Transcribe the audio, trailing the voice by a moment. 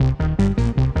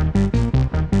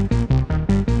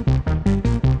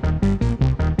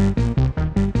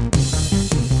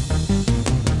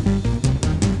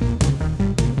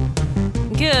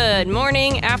Good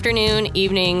morning, afternoon,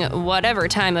 evening, whatever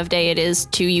time of day it is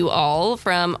to you all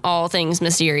from All Things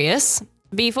Mysterious.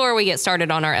 Before we get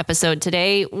started on our episode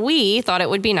today, we thought it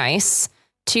would be nice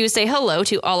to say hello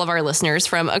to all of our listeners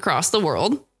from across the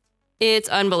world. It's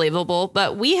unbelievable,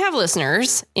 but we have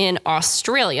listeners in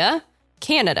Australia,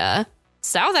 Canada,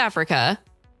 South Africa,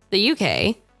 the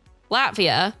UK,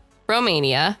 Latvia,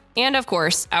 Romania, and of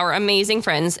course, our amazing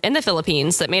friends in the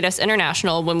Philippines that made us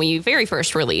international when we very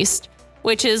first released,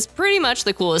 which is pretty much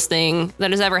the coolest thing that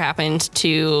has ever happened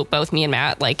to both me and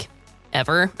Matt, like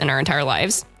ever in our entire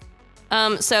lives.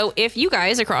 So if you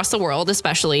guys across the world,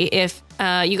 especially if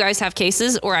you guys have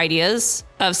cases or ideas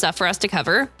of stuff for us to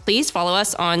cover, please follow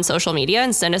us on social media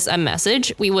and send us a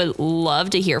message. We would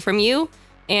love to hear from you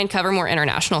and cover more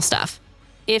international stuff.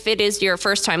 If it is your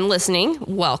first time listening,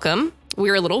 welcome.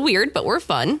 We're a little weird, but we're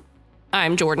fun.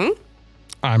 I'm Jordan.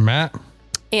 I'm Matt.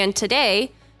 And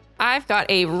today, I've got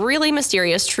a really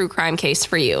mysterious true crime case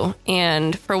for you.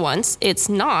 And for once, it's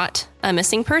not a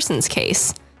missing persons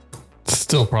case.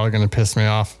 Still probably going to piss me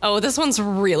off. Oh, this one's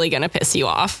really going to piss you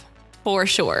off. For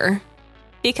sure.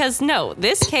 Because no,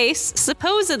 this case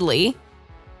supposedly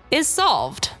is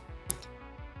solved.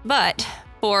 But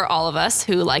for all of us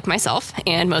who, like myself,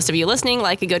 and most of you listening,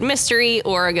 like a good mystery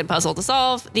or a good puzzle to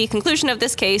solve, the conclusion of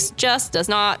this case just does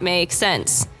not make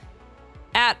sense.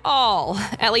 At all.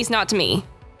 At least not to me.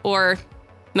 Or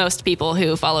most people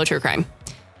who follow true crime.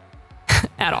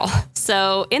 At all.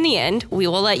 So in the end, we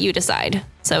will let you decide.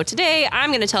 So today, I'm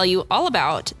going to tell you all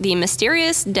about the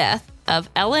mysterious death of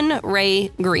Ellen Ray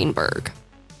Greenberg.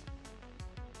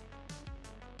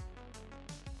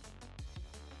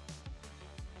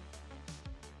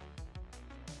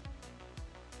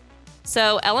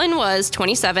 So Ellen was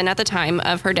 27 at the time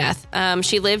of her death.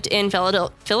 She lived in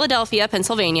Philadelphia,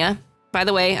 Pennsylvania. By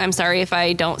the way, I'm sorry if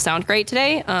I don't sound great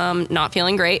today. Not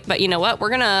feeling great, but you know what? We're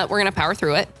gonna power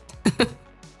through it.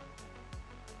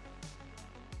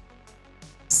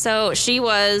 So she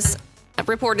was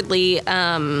reportedly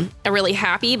a really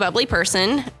happy, bubbly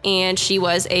person, and she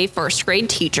was a first grade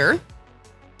teacher.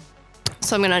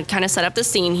 So I'm gonna kind of set up the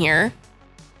scene here.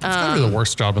 It's probably the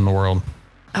worst job in the world.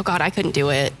 Oh God, I couldn't do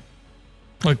it.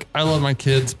 Like, I love my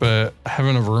kids, but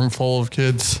having a room full of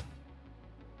kids,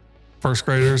 first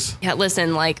graders. Yeah,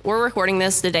 listen, like, we're recording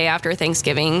this the day after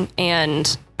Thanksgiving,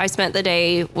 and I spent the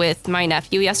day with my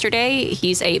nephew yesterday.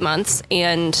 He's 8 months,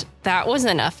 and that was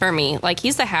enough for me. Like,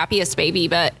 he's the happiest baby,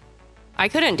 but I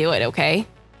couldn't do it, okay?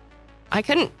 I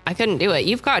couldn't do it.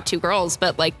 You've got two girls,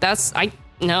 but like,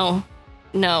 no.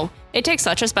 It takes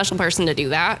such a special person to do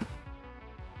that.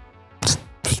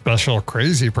 Special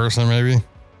crazy person, maybe.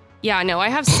 Yeah, no, I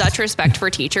have such respect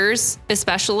for teachers,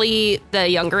 especially the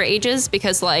younger ages,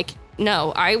 because like,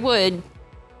 no, I would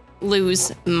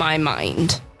lose my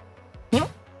mind.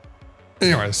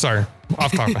 Anyway, sorry,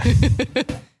 off topic.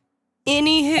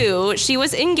 Anywho, she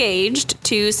was engaged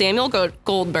to Samuel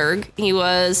Goldberg. He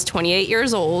was 28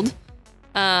 years old.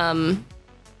 On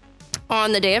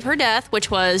the day of her death, which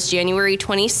was January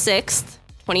 26th,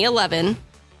 2011,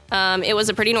 it was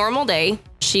a pretty normal day.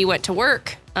 She went to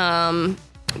work.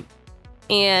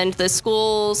 And the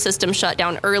school system shut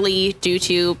down early due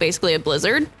to basically a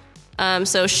blizzard.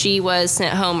 So she was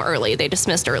sent home early. They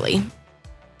dismissed early.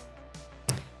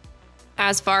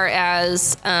 As far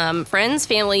as friends,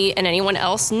 family, and anyone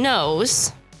else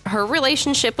knows, her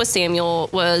relationship with Samuel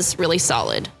was really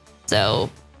solid. So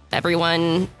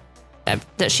everyone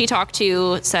that she talked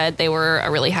to said they were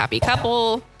a really happy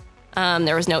couple.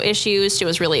 There was no issues. She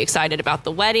was really excited about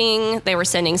the wedding. They were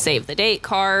sending save the date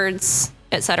cards,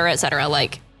 et cetera, et cetera.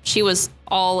 Like, she was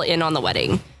all in on the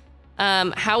wedding.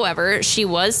 However, she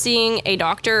was seeing a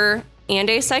doctor and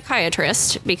a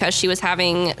psychiatrist because she was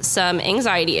having some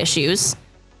anxiety issues.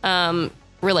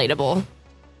 Relatable.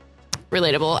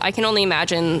 I can only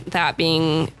imagine that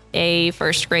being a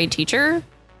first grade teacher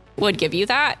would give you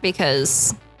that,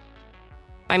 because,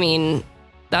 I mean,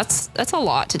 that's a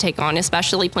lot to take on,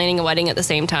 especially planning a wedding at the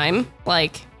same time.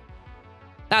 Like,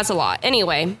 that's a lot.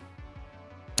 Anyway,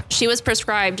 she was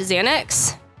prescribed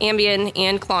Xanax, Ambien,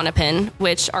 and Klonopin,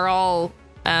 which are all,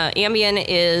 Ambien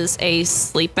is a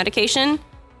sleep medication,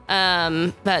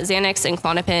 but Xanax and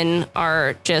Klonopin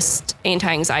are just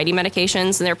anti-anxiety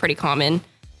medications, and they're pretty common.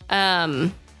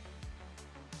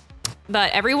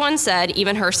 But everyone said,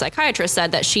 even her psychiatrist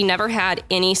said, that she never had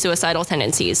any suicidal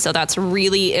tendencies. So that's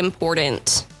really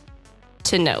important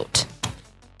to note.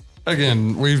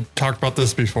 Again, we've talked about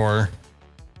this before.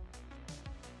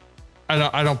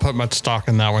 I don't put much stock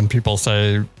in that when people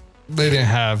say they didn't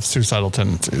have suicidal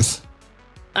tendencies.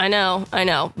 I know.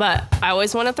 But I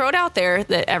always want to throw it out there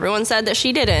that everyone said that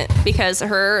she didn't, because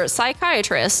her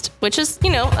psychiatrist, which is,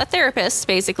 a therapist,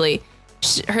 basically,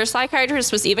 her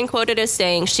psychiatrist was even quoted as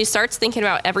saying she starts thinking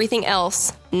about everything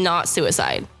else, not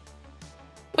suicide.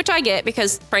 Which I get,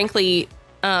 because frankly,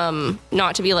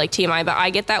 not to be like TMI, but I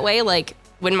get that way. Like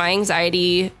when my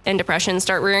anxiety and depression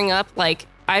start rearing up, like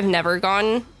I've never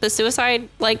gone the suicide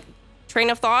train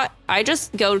of thought. I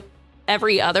just go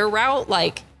every other route.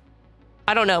 Like,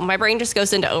 I don't know. My brain just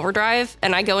goes into overdrive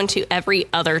and I go into every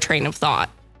other train of thought.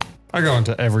 I go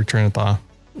into every train of thought.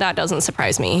 That doesn't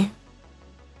surprise me.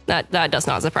 That does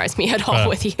not surprise me at all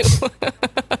with you.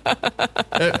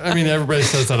 I mean, everybody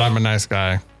says that I'm a nice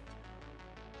guy.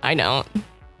 I don't.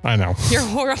 I know. You're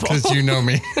horrible. Because you know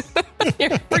me.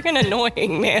 You're freaking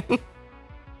annoying, man.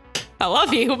 I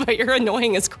love you, but you're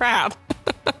annoying as crap.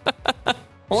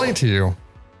 Only to you.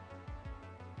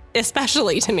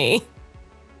 Especially to me.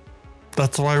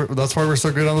 That's why we're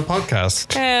so good on the podcast.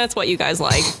 That's what you guys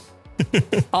like.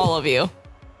 All of you.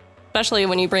 Especially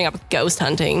when you bring up ghost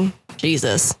hunting.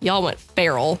 Jesus, y'all went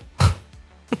feral.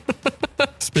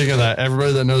 Speaking of that,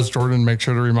 everybody that knows Jordan, make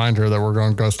sure to remind her that we're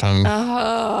going ghost hunting.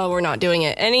 Oh, we're not doing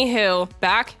it. Anywho,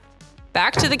 back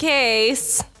to the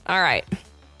case. All right.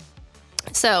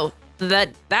 So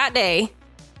that day,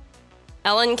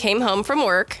 Ellen came home from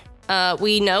work.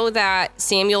 We know that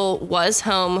Samuel was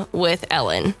home with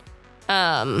Ellen.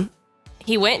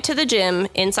 He went to the gym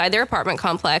inside their apartment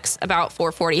complex about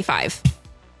 4:45.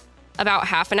 About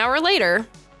half an hour later,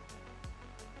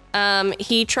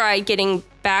 he tried getting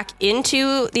back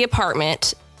into the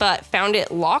apartment, but found it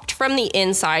locked from the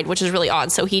inside, which is really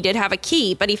odd. So he did have a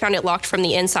key, but he found it locked from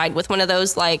the inside with one of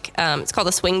those, it's called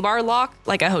a swing bar lock,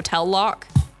 like a hotel lock.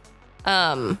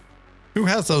 Who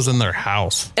has those in their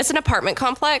house? It's an apartment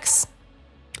complex.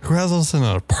 Who has those in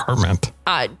an apartment?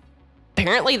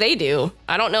 Apparently they do.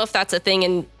 I don't know if that's a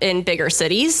thing in bigger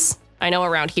cities. I know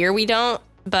around here we don't,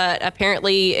 but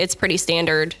apparently it's pretty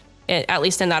standard, at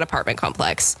least in that apartment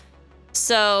complex.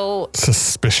 So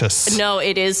suspicious. No,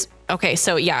 it is. Okay.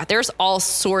 So yeah, there's all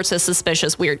sorts of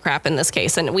suspicious, weird crap in this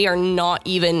case. And we are not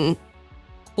even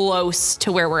close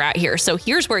to where we're at here. So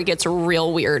here's where it gets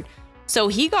real weird. So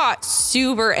he got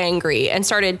super angry and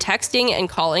started texting and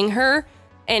calling her.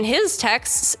 And his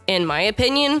texts, in my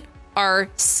opinion, are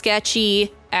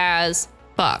sketchy as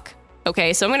fuck.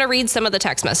 Okay. So I'm going to read some of the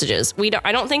text messages.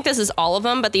 I don't think this is all of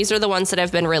them, but these are the ones that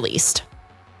have been released.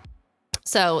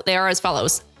 So they are as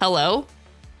follows. Hello?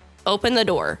 Open the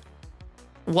door.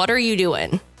 What are you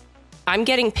doing? I'm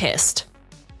getting pissed.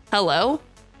 Hello?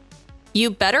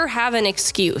 You better have an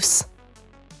excuse.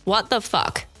 What the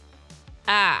fuck?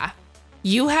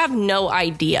 You have no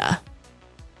idea.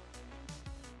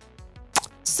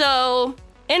 So,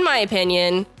 in my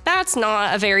opinion, that's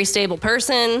not a very stable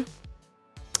person,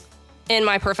 in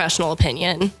my professional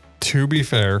opinion. To be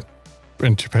fair,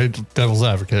 and to play devil's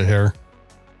advocate here,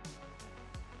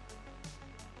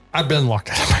 I've been locked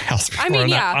out of my house before. I mean,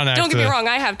 yeah, don't get me wrong,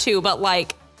 I have too, but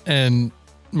And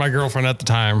my girlfriend at the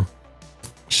time,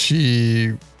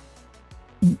 she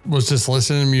was just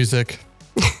listening to music.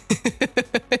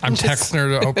 I'm texting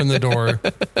her to open the door,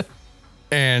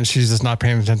 and she's just not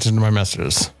paying attention to my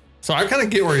messages. So I kind of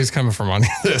get where he's coming from on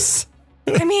this.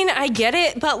 I mean, I get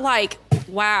it, but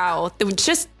wow.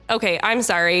 Okay, I'm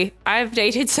sorry. I've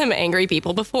dated some angry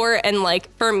people before, and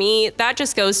for me, that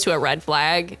just goes to a red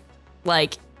flag.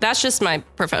 That's just my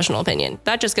professional opinion.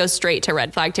 That just goes straight to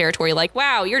red flag territory.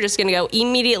 Wow, you're just going to go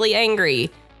immediately angry.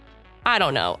 I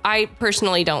don't know. I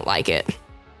personally don't like it.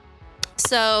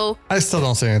 So I still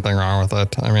don't see anything wrong with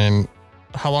it. I mean,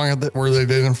 how long were they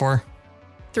dating for?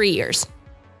 3 years.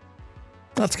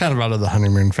 That's kind of out of the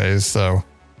honeymoon phase. So,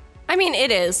 I mean,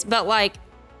 it is, but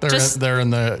they're in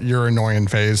the you're annoying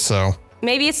phase. So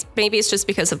maybe it's just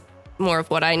because of more of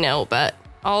what I know, but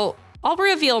I'll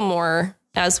reveal more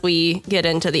as we get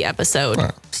into the episode.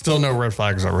 Still no red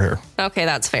flags over here. Okay,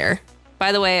 that's fair.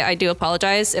 By the way, I do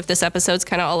apologize if this episode's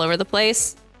kind of all over the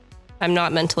place. I'm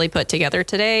not mentally put together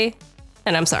today,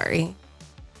 and I'm sorry.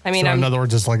 I mean, in other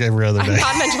words, just like every other day. I'm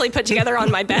not mentally put together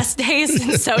on my best days,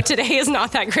 and so today is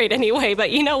not that great anyway,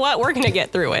 but you know what? We're going to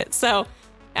get through it. So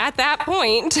at that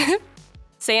point,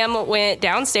 Sam went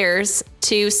downstairs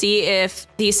to see if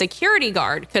the security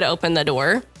guard could open the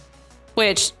door,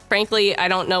 which frankly, I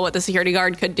don't know what the security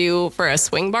guard could do for a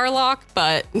swing bar lock,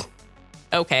 but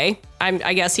okay.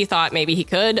 I guess he thought maybe he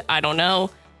could. I don't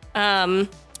know.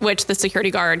 Which the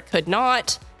security guard could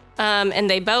not. And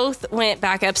they both went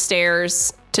back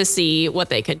upstairs to see what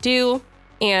they could do.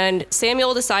 And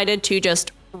Samuel decided to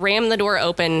just ram the door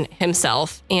open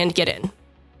himself and get in.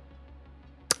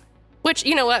 Which,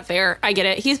 you know what? Fair. I get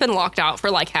it. He's been locked out for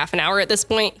like half an hour at this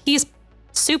point. He's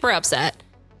super upset.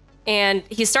 And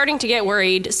he's starting to get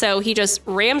worried. So he just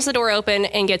rams the door open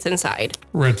and gets inside.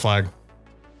 Red flag.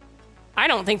 I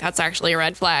don't think that's actually a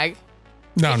red flag.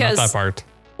 No, not that part.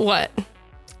 What?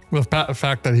 The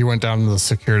fact that he went down to the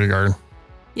security guard.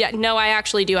 Yeah, no, I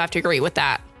actually do have to agree with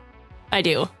that. I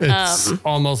do. It's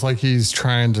almost like he's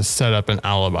trying to set up an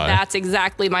alibi. That's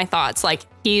exactly my thoughts. Like,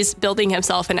 he's building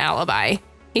himself an alibi.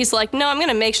 He's like, no, I'm going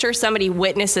to make sure somebody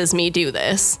witnesses me do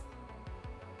this.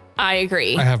 I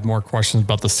agree. I have more questions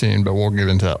about the scene, but we'll get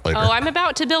into that later. Oh, I'm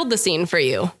about to build the scene for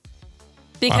you.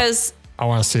 Because I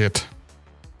want to see it.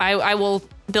 I will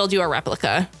build you a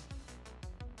replica.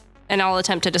 And I'll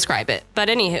attempt to describe it. But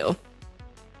anywho,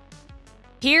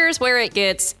 here's where it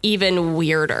gets even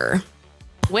weirder.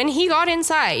 When he got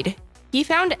inside, he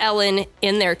found Ellen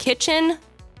in their kitchen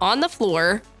on the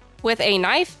floor with a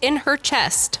knife in her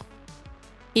chest.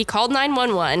 He called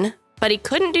 911, but he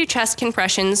couldn't do chest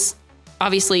compressions,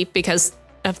 obviously because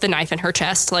of the knife in her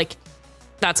chest. Like,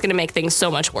 that's going to make things so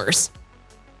much worse.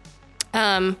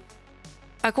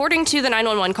 According to the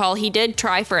 911 call, he did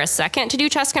try for a second to do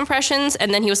chest compressions,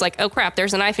 and then he was like, oh crap,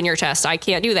 there's a knife in your chest. I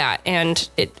can't do that. And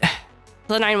the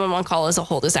 911 call is a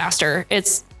whole disaster.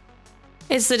 It's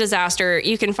a disaster.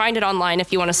 You can find it online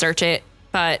if you want to search it,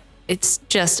 but it's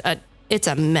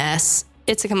a mess.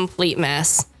 It's a complete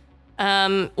mess.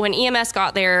 When EMS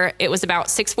got there, it was about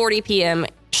 6:40 p.m.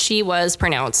 She was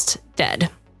pronounced dead.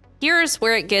 Here's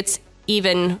where it gets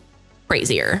even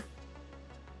crazier.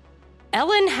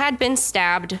 Ellen had been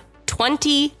stabbed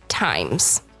 20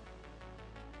 times.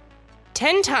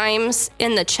 10 times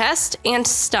in the chest and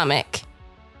stomach,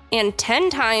 and 10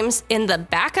 times in the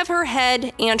back of her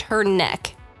head and her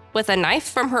neck with a knife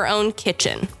from her own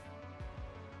kitchen.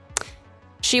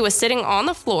 She was sitting on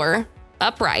the floor,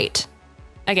 upright,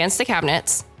 against the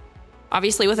cabinets,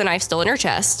 obviously with a knife still in her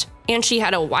chest, and she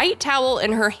had a white towel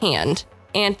in her hand.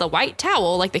 And the white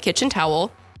towel, like the kitchen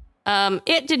towel,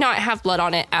 it did not have blood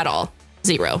on it at all.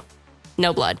 Zero.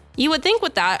 No blood. You would think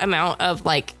with that amount of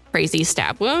like crazy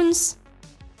stab wounds,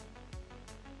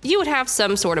 you would have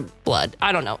some sort of blood.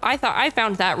 I don't know. I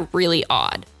found that really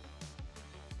odd.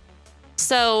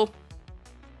 So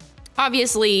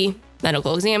obviously,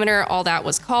 medical examiner, all that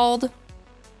was called.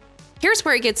 Here's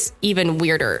where it gets even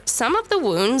weirder. Some of the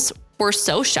wounds were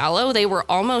so shallow, they were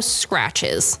almost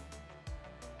scratches.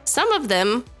 Some of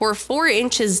them were 4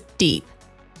 inches deep.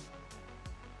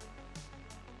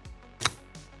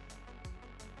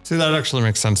 See, that actually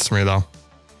makes sense to me, though.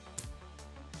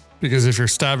 Because if you're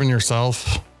stabbing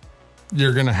yourself,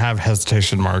 you're going to have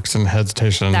hesitation marks and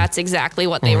hesitation. That's exactly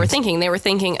what they were thinking. They were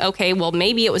thinking, okay, well,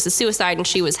 maybe it was a suicide and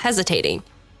she was hesitating.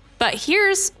 But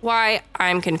here's why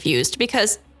I'm confused.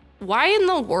 Because why in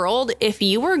the world, if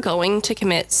you were going to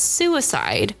commit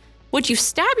suicide, would you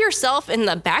stab yourself in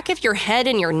the back of your head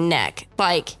and your neck?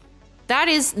 Like, that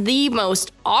is the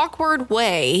most awkward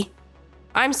way.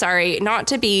 I'm sorry, not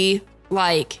to be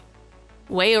like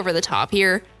way over the top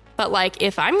here, but like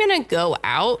if I'm gonna go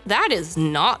out, that is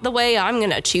not the way I'm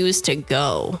gonna choose to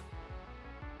go.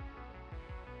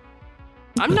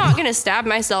 I'm not gonna stab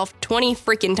myself 20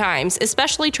 freaking times,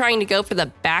 especially trying to go for the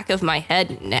back of my head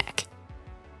and neck.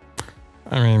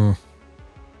 I mean,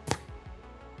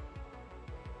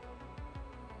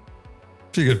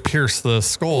 if you could pierce the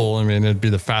skull, I mean, it'd be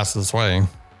the fastest way.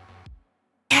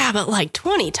 Yeah, but like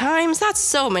 20 times, that's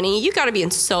so many. You gotta be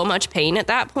in so much pain at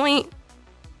that point.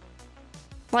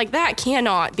 Like, that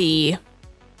cannot be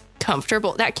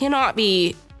comfortable. That cannot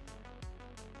be.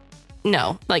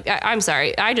 No, like, I'm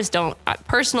sorry. I just don't,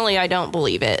 personally, I don't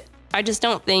believe it. I just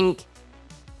don't think.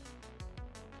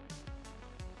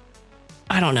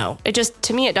 I don't know. It just,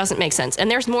 to me, it doesn't make sense.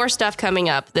 And there's more stuff coming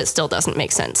up that still doesn't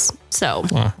make sense. So.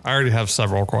 I already have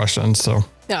several questions, so.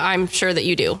 I'm sure that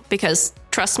you do, because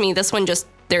trust me, this one just,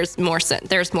 there's more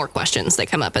questions that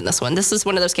come up in this one. This is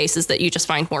one of those cases that you just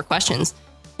find more questions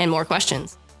and more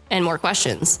questions and more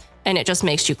questions, and it just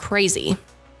makes you crazy.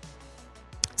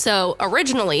 So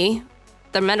originally,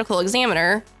 the medical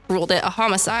examiner ruled it a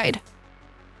homicide,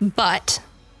 but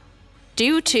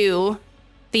due to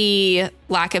the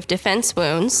lack of defense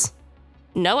wounds,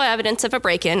 no evidence of a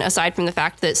break-in, aside from the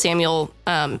fact that Samuel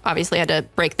obviously had to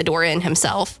break the door in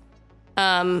himself.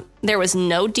 There was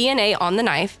no DNA on the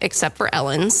knife except for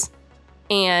Ellen's,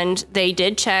 and they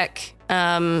did check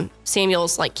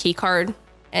Samuel's like key card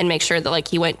and make sure that like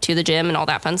he went to the gym and all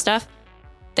that fun stuff.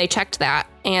 They checked that,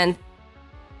 and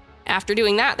after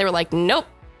doing that, they were like, nope,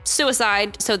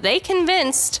 suicide. So they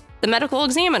convinced the medical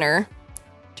examiner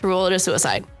to rule it a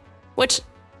suicide, which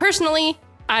personally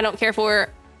I don't care for.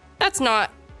 That's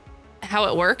not how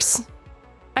it works.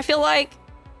 I feel like.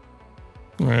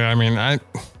 I mean, I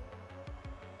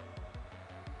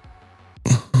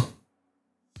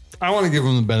want to give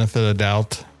them the benefit of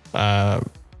doubt.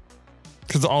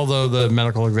 Because although the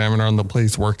medical examiner and the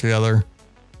police work together,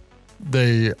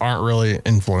 they aren't really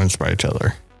influenced by each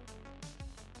other.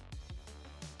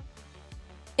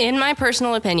 In my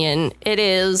personal opinion, it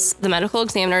is the medical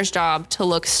examiner's job to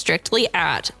look strictly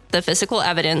at the physical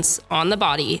evidence on the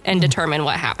body and determine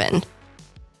what happened,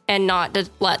 and not to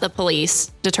let the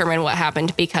police determine what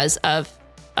happened because of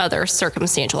other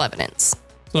circumstantial evidence.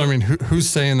 So, I mean, who's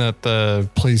saying that the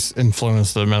police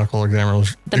influenced the medical examiner?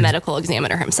 The medical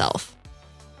examiner himself.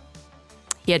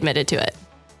 He admitted to it.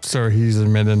 So he's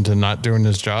admitted to not doing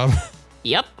his job?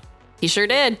 Yep, he sure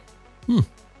did.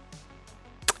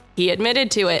 He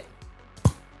admitted to it.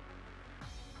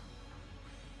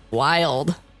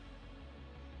 Wild.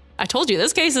 I told you,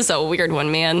 this case is a weird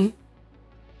one, man.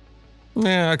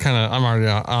 Yeah,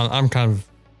 I'm kind of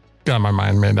got my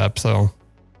mind made up, so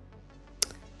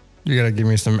you got to give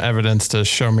me some evidence to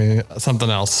show me something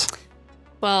else.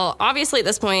 Well, obviously at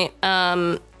this point,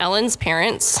 Ellen's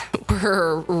parents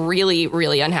were really,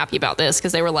 really unhappy about this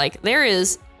because they were like,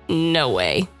 there's no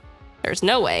way.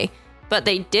 But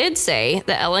they did say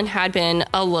that Ellen had been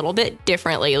a little bit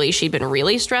different lately. She'd been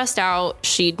really stressed out.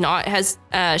 She'd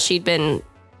been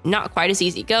not quite as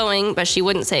easygoing, but she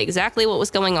wouldn't say exactly what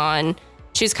was going on.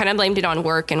 She's kind of blamed it on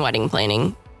work and wedding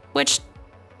planning, which,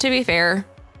 to be fair,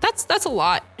 that's a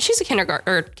lot. She's a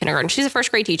kindergarten. She's a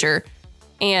first grade teacher,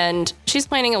 and she's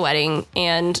planning a wedding.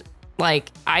 And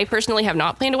like, I personally have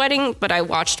not planned a wedding, but I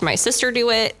watched my sister do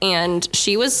it, and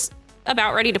she was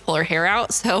about ready to pull her hair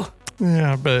out. So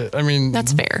yeah, but I mean,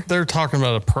 that's fair. They're talking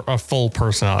about a full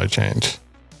personality change.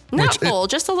 Not full,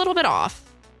 just a little bit off.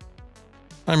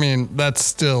 I mean, that's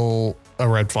still a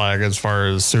red flag as far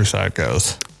as suicide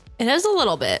goes. It is a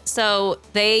little bit. So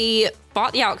they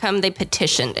fought the outcome. They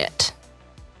petitioned it.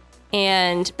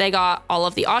 And they got all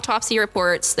of the autopsy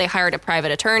reports. They hired a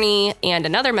private attorney and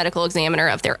another medical examiner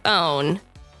of their own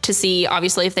to see,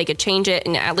 obviously, if they could change it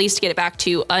and at least get it back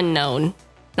to unknown.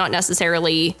 Not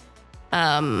necessarily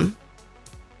one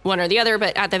or the other,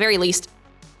 but at the very least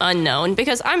unknown.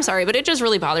 Because I'm sorry, but it just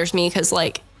really bothers me because,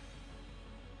 like,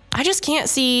 I just can't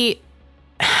see,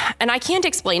 and I can't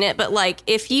explain it, but like,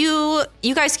 if you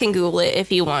guys can Google it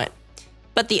if you want,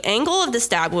 but the angle of the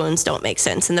stab wounds don't make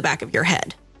sense in the back of your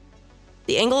head.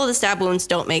 The angle of the stab wounds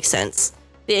don't make sense.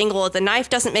 The angle of the knife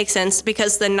doesn't make sense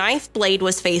because the knife blade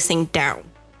was facing down.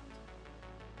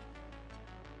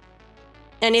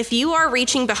 And if you are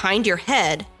reaching behind your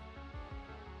head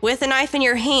with a knife in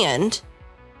your hand,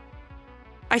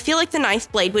 I feel like the knife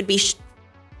blade would be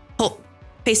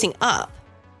facing up.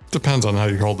 Depends on how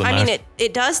you hold the knife. I mean,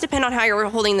 it does depend on how you're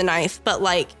holding the knife, but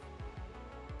like,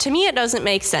 to me, it doesn't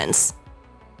make sense.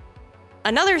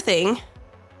 Another thing,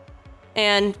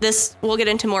 and this, we'll get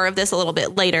into more of this a little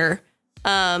bit later.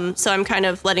 So I'm kind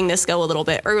of letting this go a little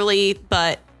bit early,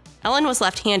 but Ellen was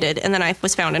left-handed and the knife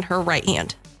was found in her right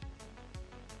hand.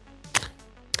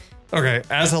 Okay,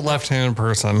 as a left-handed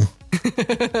person.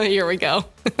 Here we go.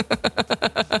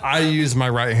 I use my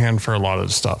right hand for a lot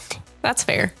of stuff. That's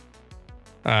fair.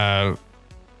 Gotta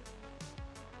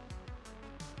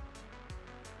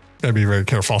be very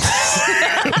careful.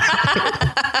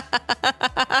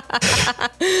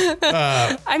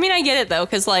 I mean, I get it though,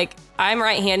 because like, I'm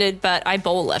right-handed, but I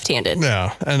bowl left-handed.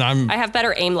 Yeah, and I have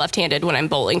better aim left-handed when I'm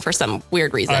bowling for some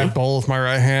weird reason. I bowl with my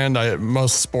right hand.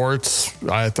 Most sports,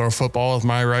 I throw football with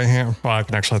my right hand. Well, I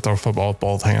can actually throw football with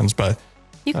both hands, but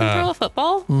you can throw a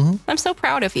football? Mm-hmm. I'm so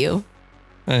proud of you.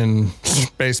 And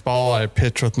baseball, I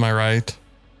pitch with my right.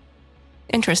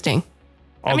 Interesting.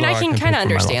 Although I can kind of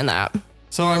understand that.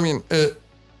 So, I mean,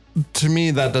 to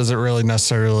me, that doesn't really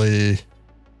necessarily,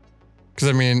 because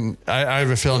I mean, I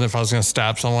have a feeling if I was going to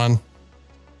stab someone,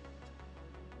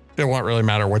 it won't really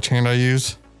matter which hand I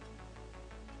use.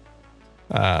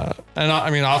 And I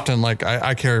mean, often, like,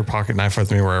 I carry a pocket knife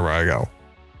with me wherever I go.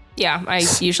 Yeah, I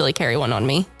usually carry one on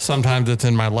me. Sometimes it's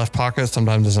in my left pocket,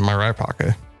 sometimes it's in my right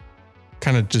pocket.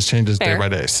 Kind of just changes day by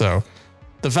day. So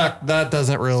the fact that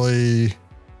doesn't really,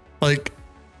 like,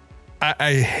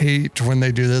 I hate when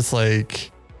they do this.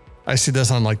 Like, I see this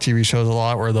on like TV shows a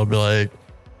lot where they'll be like,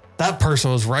 that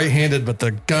person was right-handed, but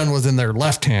the gun was in their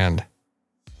left hand.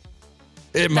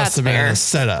 It must have been a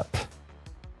setup.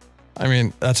 I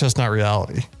mean, that's just not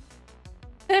reality.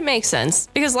 It makes sense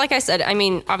because, like I said, I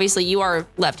mean, obviously you are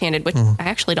left-handed, which I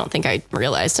actually don't think I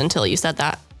realized until you said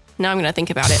that. Now I'm going to think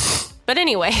about it. But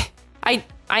anyway, I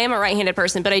am a right-handed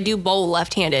person, but I do bowl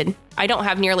left-handed. I don't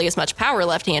have nearly as much power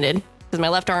left-handed because my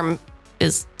left arm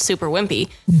is super wimpy,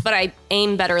 but I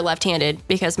aim better left-handed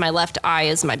because my left eye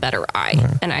is my better eye.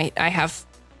 Right. And I have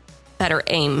better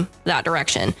aim that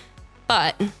direction.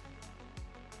 But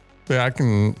yeah,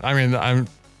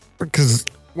 because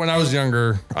when I was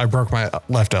younger, I broke my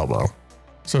left elbow.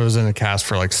 So I was in a cast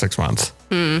for like 6 months.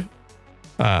 I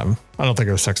don't think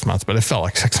it was 6 months, but it felt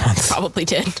like 6 months. probably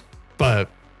did. But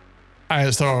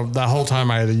so that whole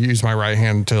time I had to use my right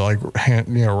hand to like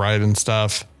write and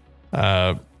stuff.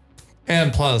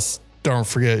 And plus, don't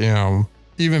forget,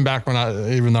 even back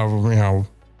when even though,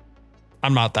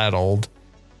 I'm not that old.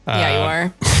 Yeah, you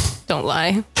are. Don't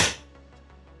lie.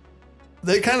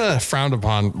 They kind of frowned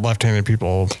upon left-handed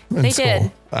people in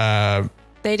school.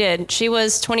 They did. She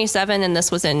was 27 and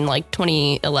this was in like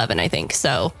 2011, I think.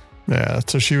 So yeah,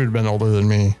 so she would have been older than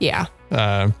me. Yeah.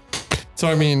 So,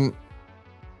 I mean,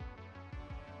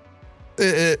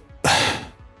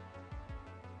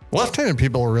 left-handed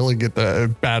people really get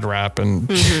the bad rap.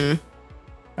 And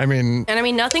I mean,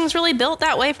 nothing's really built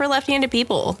that way for left-handed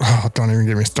people. Oh, don't even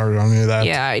get me started on any of that.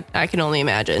 Yeah, I can only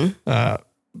imagine.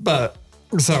 But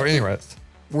so anyways,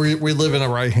 we live in a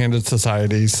right-handed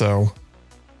society, so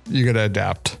you got to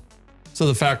adapt. So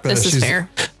the fact that she's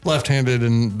left-handed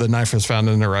and the knife was found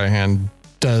in her right hand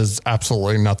does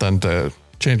absolutely nothing to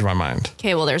change my mind.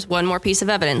 Okay, well, there's one more piece of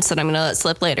evidence that I'm going to let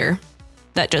slip later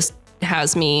that just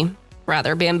has me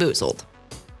rather bamboozled.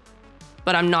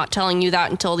 But I'm not telling you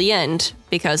that until the end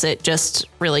because it just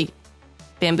really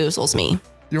bamboozles me.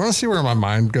 You want to see where my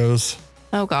mind goes?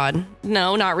 Oh, God.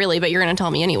 No, not really, but you're going to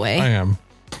tell me anyway. I am.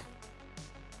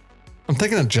 I'm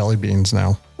thinking of jelly beans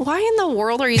now. Why in the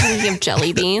world are you thinking of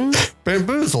jelly beans?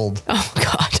 Bamboozled. Oh,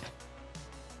 God.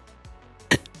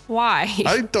 Why?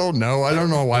 I don't know. I don't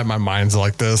know why my mind's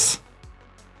like this.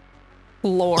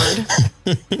 Lord.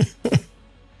 It's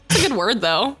a good word,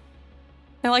 though.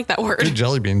 I like that word. Good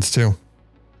jelly beans, too.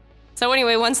 So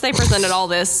anyway, once they presented all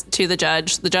this to the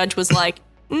judge was like,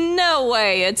 no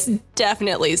way, it's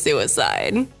definitely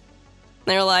suicide.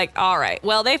 They're like, all right,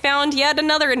 well, they found yet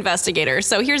another investigator.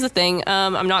 So here's the thing.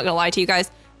 I'm not going to lie to you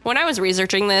guys. When I was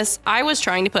researching this, I was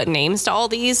trying to put names to all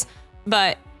these,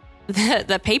 but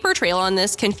the paper trail on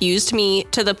this confused me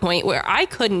to the point where I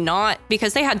could not,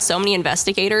 because they had so many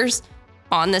investigators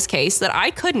on this case that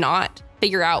I could not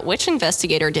figure out which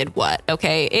investigator did what.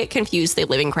 Okay. It confused the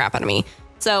living crap out of me.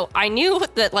 So I knew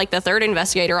that like the third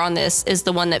investigator on this is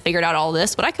the one that figured out all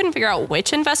this, but I couldn't figure out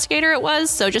which investigator it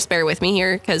was. So just bear with me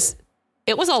here because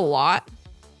it was a lot.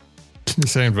 Can you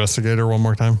say investigator one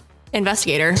more time?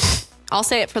 Investigator. I'll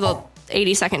say it for the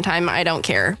 82nd time. I don't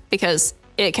care because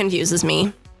it confuses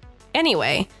me.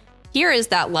 Anyway, here is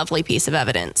that lovely piece of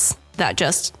evidence that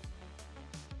just,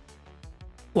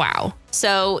 wow.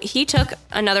 So he took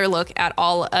another look at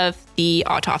all of the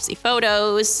autopsy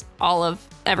photos, all of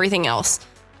everything else.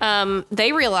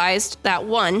 They realized that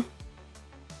one,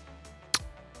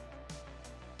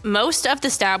 most of the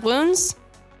stab wounds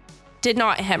did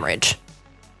not hemorrhage.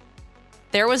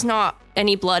 There was not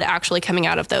any blood actually coming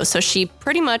out of those. So she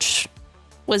pretty much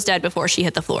was dead before she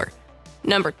hit the floor.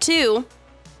 Number two,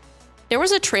 there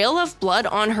was a trail of blood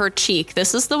on her cheek.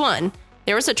 This is the one.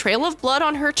 There was a trail of blood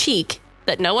on her cheek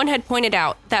that no one had pointed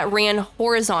out that ran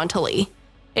horizontally.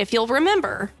 If you'll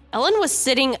remember, Ellen was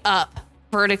sitting up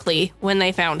vertically when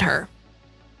they found her.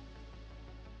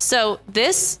 So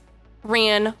this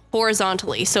ran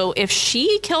horizontally. So if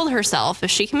she killed herself,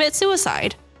 if she commits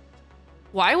suicide,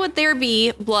 why would there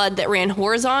be blood that ran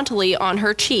horizontally on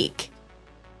her cheek?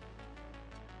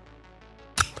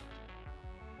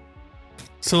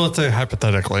 So let's say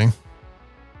hypothetically,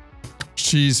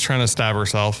 she's trying to stab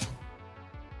herself.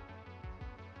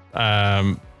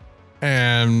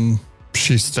 And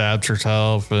she stabs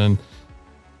herself and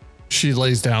she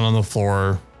lays down on the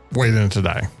floor waiting to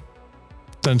die.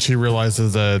 Then she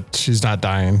realizes that she's not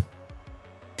dying.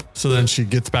 So then she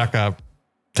gets back up,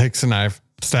 takes a knife,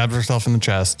 stabs herself in the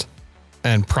chest,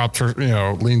 and props her,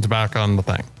 leans back on the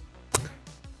thing.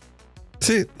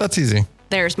 See, that's easy.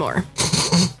 There's more.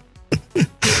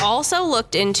 He also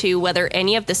looked into whether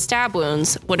any of the stab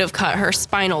wounds would have cut her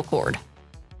spinal cord.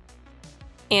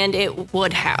 And it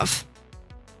would have.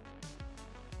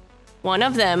 One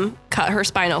of them cut her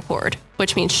spinal cord,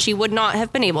 which means she would not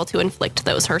have been able to inflict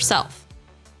those herself.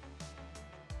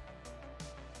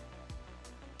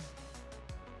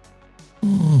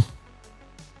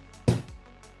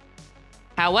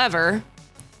 However,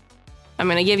 I'm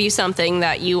going to give you something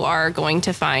that you are going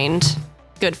to find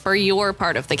good for your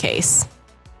part of the case.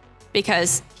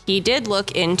 Because he did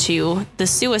look into the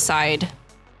suicide.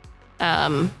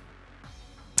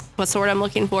 What's the word I'm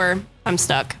looking for? I'm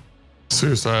stuck.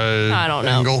 Suicide. I don't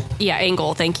know. Angle. Yeah,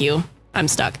 angle. Thank you. I'm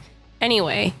stuck.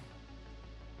 Anyway,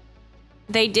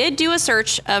 they did do a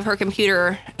search of her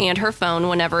computer and her phone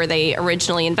whenever they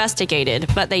originally investigated,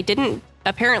 but they didn't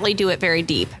apparently do it very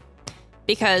deep.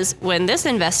 Because when this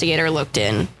investigator looked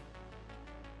in,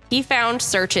 he found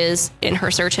searches in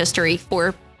her search history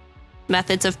for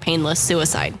methods of painless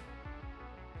suicide.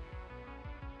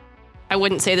 I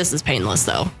wouldn't say this is painless,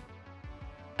 though.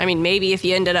 I mean, maybe if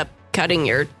you ended up cutting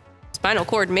your spinal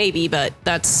cord, maybe, but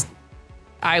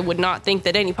I would not think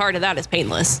that any part of that is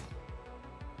painless.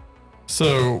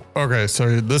 So, okay,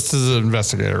 so this is an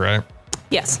investigator, right?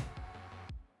 Yes.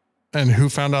 And who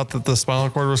found out that the spinal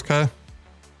cord was cut?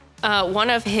 One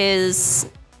of his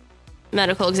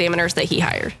medical examiners that he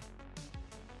hired.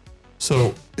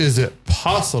 So is it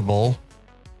possible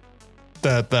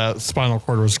that spinal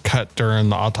cord was cut during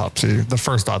the autopsy, the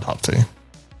first autopsy?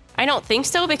 I don't think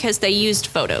so because they used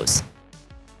photos.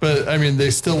 But I mean, they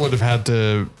still would have had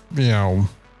to,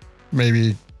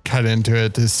 maybe cut into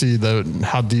it to see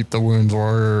how deep the wounds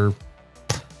were.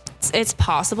 It's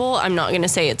possible. I'm not going to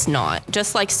say it's not.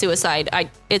 Just like suicide,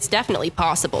 it's definitely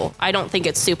possible. I don't think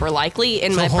it's super likely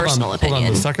in my personal opinion. Hold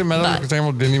on. The second medical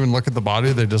examiner didn't even look at the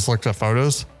body. They just looked at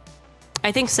photos.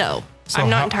 I think so. I'm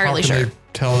not entirely sure. How can they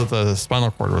tell that the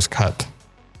spinal cord was cut?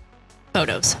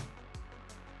 Photos.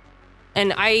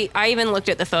 And I even looked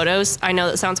at the photos. I know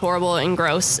that sounds horrible and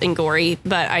gross and gory,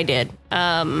 but I did.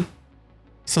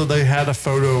 So they had a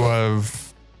photo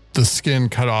of the skin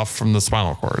cut off from the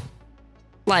spinal cord.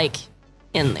 Like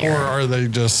in there. Or are they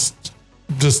just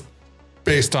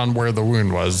based on where the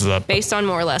wound was? Based on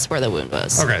more or less where the wound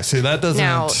was. Okay, see, that doesn't...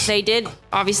 Now,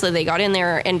 obviously they got in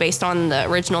there and based on the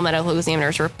original medical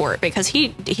examiner's report, because he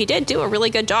did do a really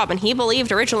good job and he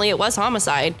believed originally it was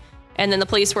homicide. And then the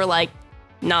police were like,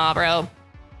 nah, bro.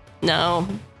 No.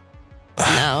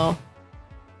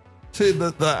 See,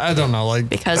 I don't know, like...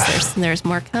 Because there's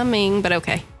more coming, but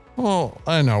okay. Well,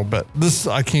 I know, but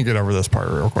I can't get over this part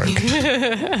real quick.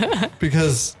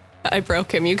 Because... I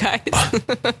broke him, you guys.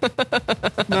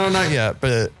 No, not yet,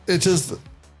 but it just...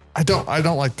 I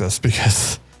don't like this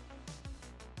because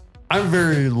I'm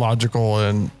very logical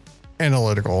and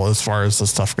analytical as far as this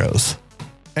stuff goes.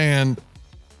 And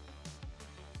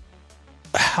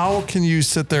how can you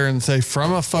sit there and say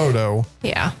from a photo...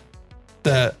 Yeah.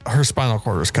 ...that her spinal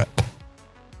cord was cut?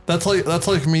 That's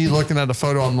like me looking at a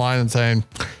photo online and saying,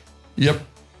 yep,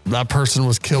 that person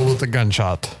was killed with a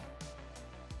gunshot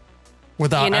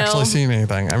without actually seeing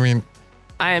anything. I mean,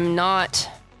 I am not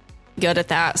good at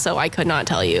that, so I could not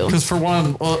tell you. Because for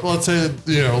one, let's say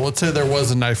there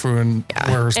was a knife wound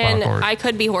where her spinal cord. I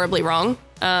could be horribly wrong.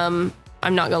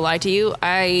 I'm not gonna lie to you.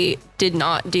 I did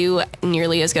not do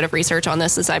nearly as good of research on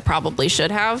this as I probably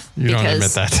should have. You don't admit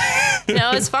that.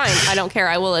 No, it's fine. I don't care.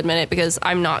 I will admit it because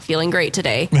I'm not feeling great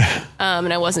today.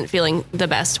 And I wasn't feeling the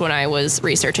best when I was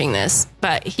researching this.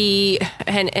 But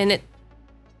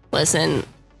listen,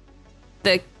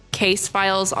 the case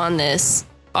files on this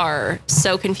are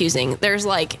so confusing. There's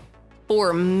like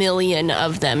 4 million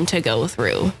of them to go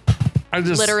through.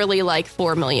 Literally like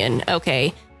 4 million.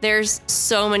 Okay. There's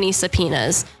so many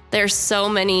subpoenas. There's so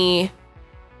many.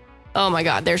 Oh my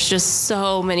God. There's just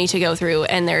so many to go through.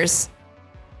 And there's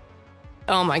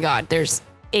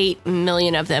 8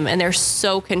 million of them. And they're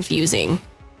so confusing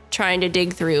trying to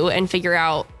dig through and figure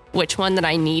out which one that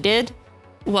I needed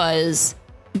was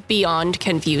beyond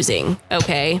confusing.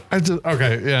 Okay.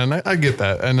 Yeah. And I get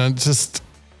that. And I'm just,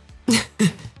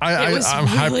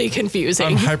 I'm really confusing.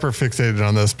 I'm hyper fixated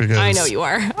on this because I know you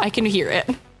are. I can hear it.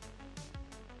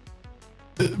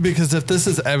 Because if this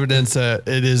is evidence that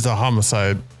it is a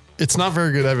homicide, it's not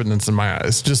very good evidence in my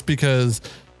eyes. Just because,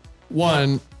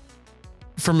 one,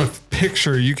 from a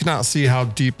picture, you cannot see how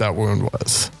deep that wound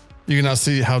was. You cannot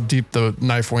see how deep the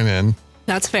knife went in.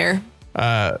 That's fair.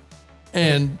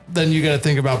 And then you got to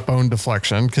think about bone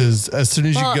deflection because as soon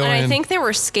as you go in, I think there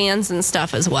were scans and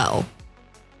stuff as well.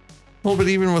 Well, but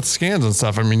even with scans and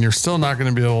stuff, I mean, you're still not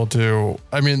going to be able to.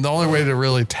 I mean, the only way to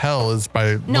really tell is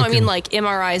by. No, I mean like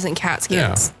MRIs and CAT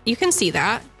scans. Yeah. You can see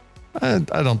that. I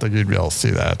don't think you'd be able to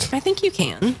see that. I think you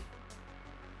can.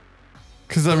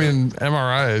 Because I mean,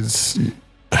 MRIs.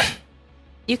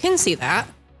 You can see that.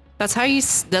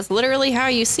 That's literally how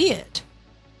you see it.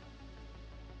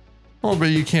 Well,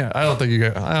 but you can't. I don't think you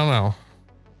get. I don't know.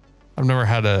 I've never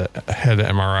had a head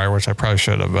MRI, which I probably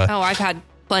should have. But I've had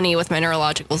plenty with my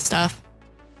neurological stuff.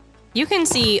 You can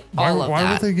see all of that.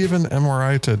 Why would they give an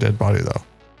MRI to a dead body, though?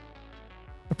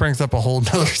 It brings up a whole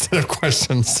nother set of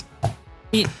questions.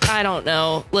 I don't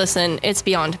know. Listen, it's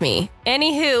beyond me.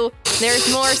 Anywho, there's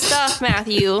more stuff,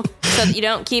 Matthew, so that you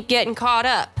don't keep getting caught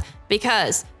up,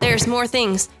 because there's more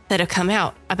things that have come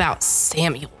out about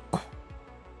Samuel.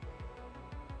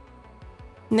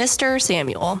 Mr.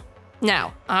 Samuel.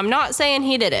 Now, I'm not saying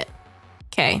he did it.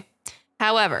 Okay.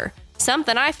 However,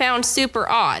 something I found super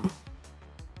odd.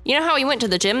 You know how he went to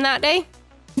the gym that day?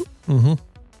 Mm-hmm.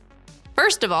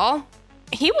 First of all,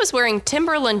 he was wearing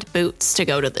Timberland boots to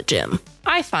go to the gym.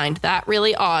 I find that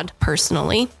really odd,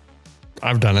 personally.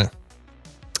 I've done it.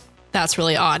 That's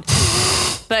really odd.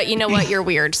 But you know what? You're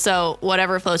weird. So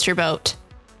whatever floats your boat.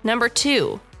 Number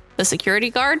 2, the security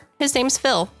guard, his name's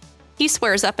Phil. He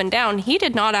swears up and down he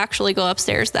did not actually go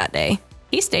upstairs that day.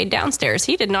 He stayed downstairs.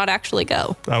 He did not actually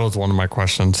go. That was one of my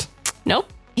questions.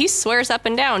 Nope. He swears up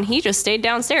and down he just stayed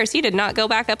downstairs. He did not go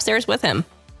back upstairs with him.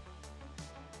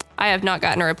 I have not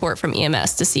gotten a report from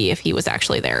EMS to see if he was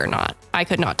actually there or not. I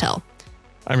could not tell.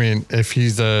 I mean, if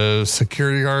he's a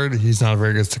security guard, he's not a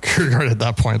very good security guard at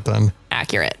that point then.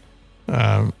 Accurate.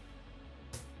 And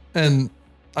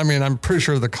I mean, I'm pretty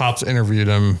sure the cops interviewed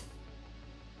him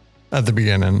at the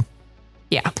beginning.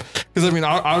 Yeah. Because I mean,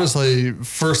 obviously,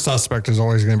 first suspect is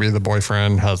always going to be the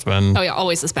boyfriend, husband. Oh yeah,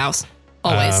 always the spouse.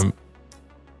 Always.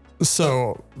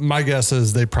 So my guess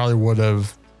is they probably would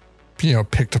have,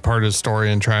 picked apart his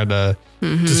story and tried to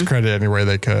discredit it any way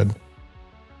they could.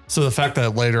 So the fact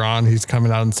that later on he's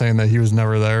coming out and saying that he was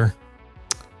never there,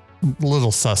 a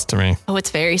little sus to me. Oh,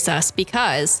 it's very sus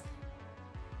because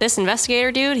this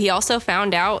investigator dude, he also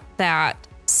found out that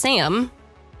Sam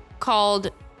called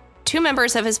 2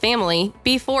 members of his family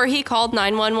before he called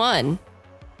 911.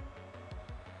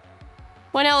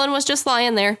 When Ellen was just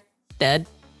lying there, dead.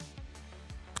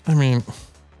 I mean,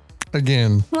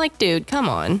 again, I'm like, dude, come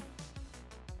on.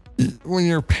 When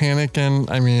you're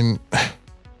panicking, I mean,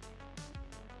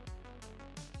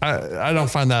 I don't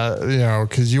find that,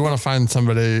 because you want to find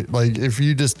somebody, like, if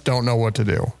you just don't know what to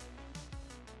do.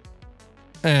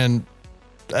 And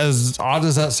as odd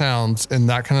as that sounds, in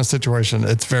that kind of situation,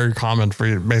 it's very common for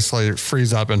you to basically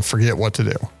freeze up and forget what to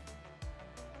do.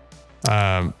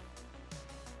 And,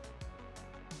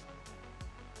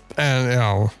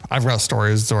 I've got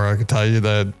stories where I could tell you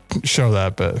that show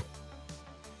that, but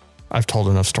I've told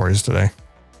enough stories today.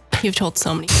 You've told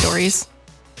so many stories.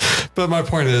 But my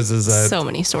point is that so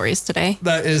many stories today.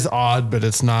 That is odd, but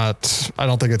it's not, I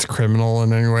don't think it's criminal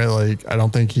in any way. Like, I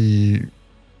don't think he,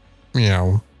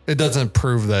 it doesn't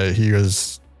prove that he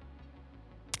was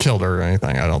killed her or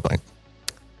anything. I don't think.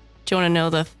 Do you want to know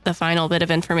the final bit of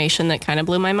information that kind of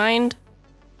blew my mind?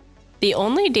 The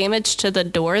only damage to the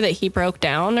door that he broke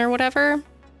down or whatever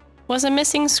was a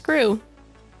missing screw.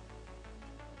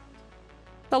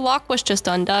 The lock was just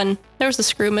undone. There was a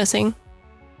screw missing.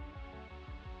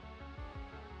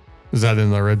 Is that in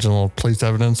the original police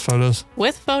evidence photos?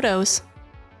 With photos.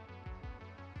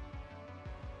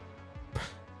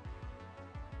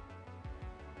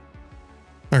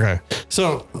 Okay.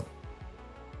 So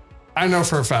I know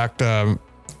for a fact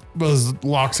those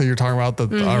locks that you're talking about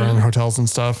that are in hotels and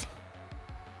stuff.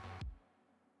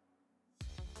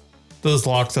 Those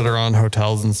locks that are on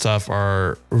hotels and stuff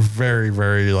are very,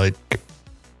 very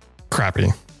crappy.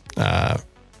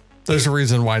 There's a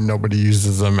reason why nobody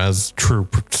uses them as true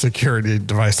security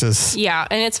devices. Yeah.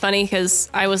 And it's funny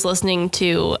because I was listening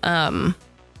to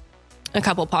a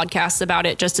couple podcasts about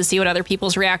it just to see what other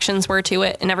people's reactions were to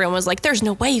it. And everyone was like, there's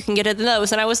no way you can get into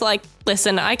those. And I was like,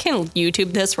 listen, I can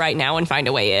YouTube this right now and find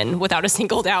a way in without a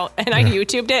single doubt. And I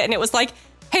YouTubed it and it was like,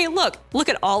 hey, look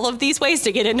at all of these ways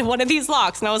to get into one of these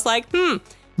locks. And I was like, how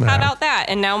about that?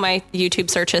 And now my YouTube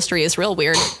search history is real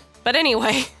weird. But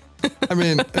anyway. I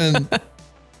mean, and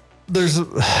there's,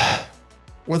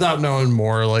 without knowing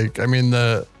more,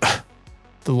 the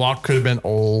lock could have been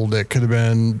old. It could have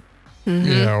been,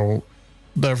 the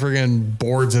friggin'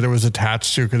 boards that it was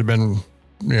attached to could have been,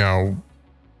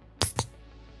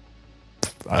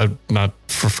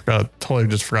 totally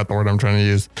just forgot the word I'm trying to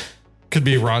use. Could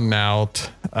be rotten out.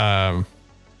 Well,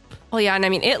 yeah. And I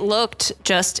mean, it looked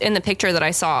just in the picture that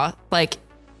I saw, like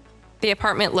the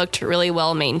apartment looked really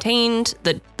well maintained.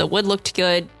 The wood looked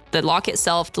good. The lock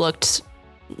itself looked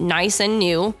nice and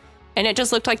new. And it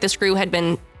just looked like the screw had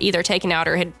been either taken out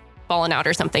or had fallen out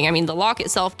or something. I mean, the lock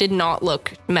itself did not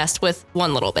look messed with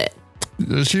one little bit.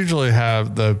 It's usually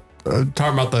have the,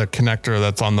 talking about the connector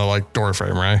that's on the door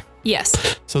frame, right?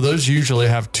 Yes. So those usually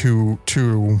have two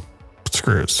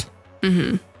screws.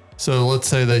 Mm-hmm. So let's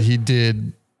say that he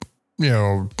did,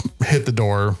 hit the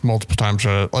door multiple times.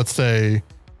 Let's say,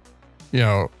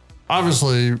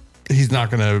 obviously he's not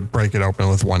going to break it open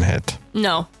with one hit.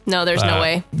 No, there's no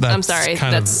way. I'm sorry.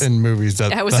 That's in movies.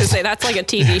 I was going to say that's like a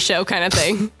TV show kind of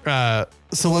thing.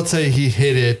 So let's say he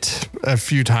hit it a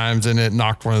few times and it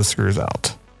knocked one of the screws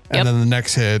out. And then the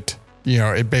next hit,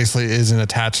 it basically isn't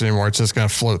attached anymore. It's just going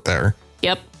to float there.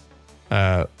 Yep.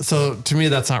 So to me,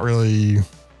 that's not really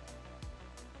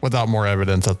without more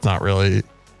evidence, that's not really.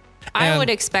 I would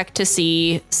expect to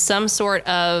see some sort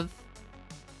of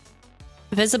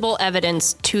visible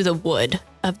evidence to the wood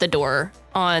of the door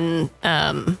on,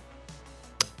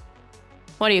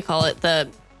 what do you call it?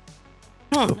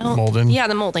 Molding. Yeah,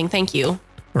 the molding. Thank you.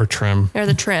 Or trim. Or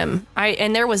the trim.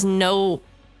 And there was no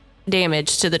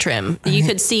damage to the trim. You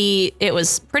could see it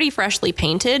was pretty freshly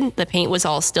painted. The paint was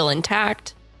all still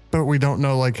intact. But we don't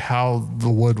know like how the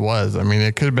wood was. I mean,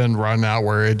 it could have been run out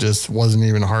where it just wasn't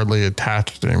even hardly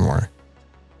attached anymore.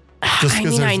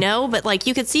 I know, but like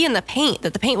you could see in the paint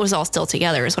that the paint was all still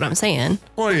together is what I'm saying.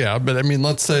 Well, yeah, but I mean,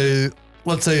 let's say,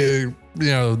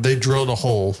 they drilled a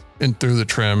hole in through the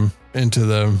trim into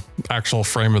the actual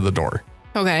frame of the door.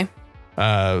 Okay.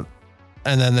 And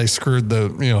then they screwed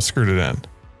it in.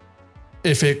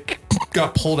 If it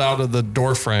got pulled out of the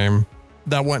door frame,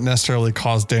 that wouldn't necessarily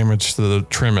cause damage to the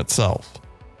trim itself.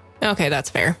 Okay, that's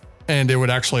fair. And it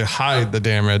would actually hide the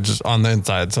damage on the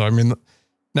inside. So, I mean,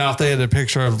 now if they had a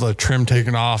picture of the trim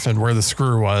taken off and where the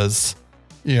screw was,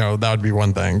 that would be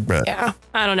one thing. But yeah,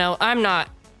 I don't know. I'm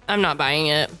not buying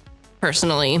it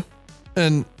personally.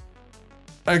 And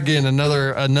again,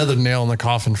 another nail in the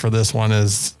coffin for this one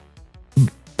is,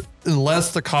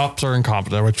 unless the cops are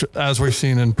incompetent, which, as we've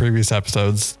seen in previous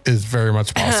episodes, is very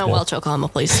much possible. Welch, Oklahoma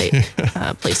Police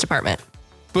Department.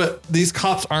 But these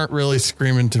cops aren't really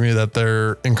screaming to me that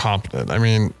they're incompetent. I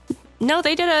mean, no,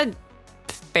 they did a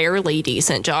fairly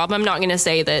decent job. I'm not going to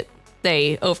say that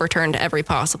they overturned every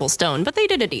possible stone, but they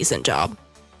did a decent job.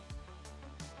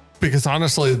 Because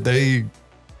honestly,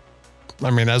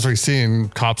 as we've seen,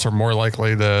 cops are more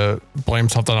likely to blame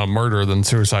something on murder than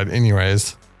suicide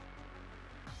anyways.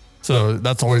 So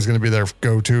that's always going to be their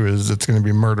go-to, is it's going to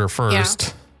be murder first.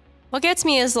 Yeah. What gets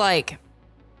me is like,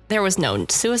 there was no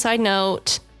suicide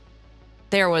note.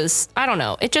 There was, I don't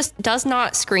know. It just does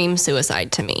not scream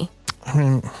suicide to me. I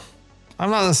mean,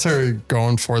 I'm not necessarily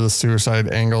going for the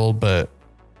suicide angle, but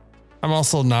I'm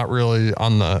also not really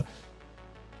I'm not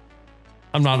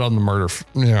on the murder,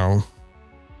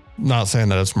 not saying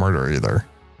that it's murder either.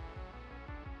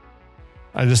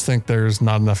 I just think there's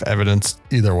not enough evidence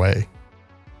either way.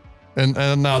 And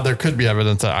now there could be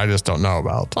evidence that I just don't know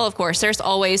about. Well, of course, there's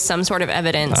always some sort of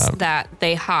evidence that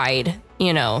they hide,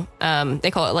 they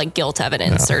call it like guilt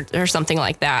evidence or something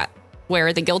like that,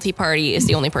 where the guilty party is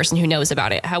the only person who knows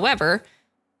about it. However,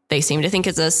 they seem to think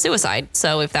it's a suicide.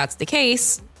 So if that's the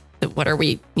case, what are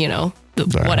we,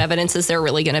 what evidence is there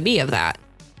really going to be of that?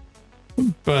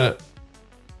 But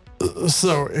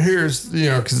so here's,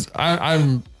 because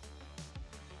I'm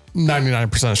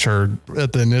 99% sure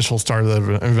at the initial start of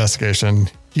the investigation,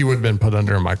 he would have been put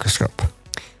under a microscope.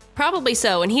 Probably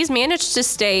so. And he's managed to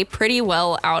stay pretty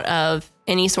well out of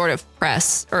any sort of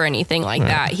press or anything like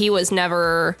that. He was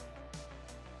never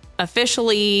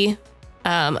officially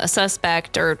a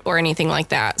suspect or anything like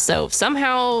that. So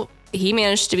somehow he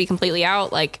managed to be completely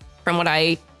out. Like, from what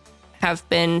I have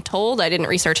been told, I didn't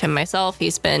research him myself.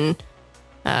 He's been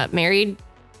married,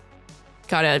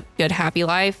 got a good, happy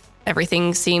life.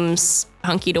 Everything seems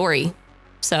hunky-dory.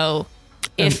 So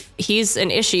if he's an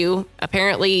issue,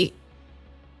 apparently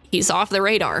he's off the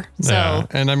radar. So, yeah.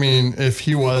 And I mean, if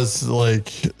he was like,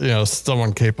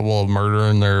 someone capable of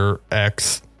murdering their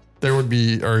ex, there would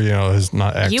be, or, his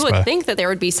not ex. You would think that there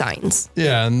would be signs.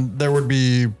 Yeah. And there would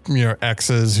be,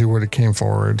 exes who would have came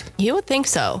forward. You would think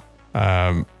so.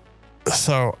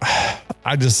 So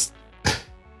I just,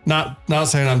 not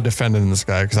saying I'm defending this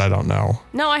guy, because I don't know.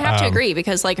 No, I have to agree,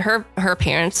 because like her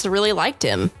parents really liked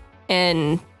him,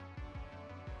 and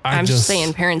I'm just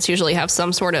saying parents usually have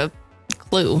some sort of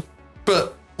clue.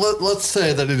 But let's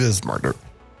say that it is murder.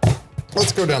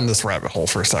 Let's go down this rabbit hole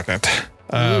for a second.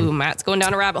 Ooh, Matt's going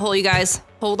down a rabbit hole, you guys.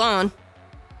 Hold on.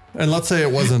 And let's say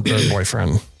it wasn't the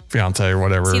boyfriend, fiance, or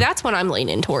whatever. See, that's what I'm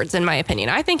leaning towards, in my opinion.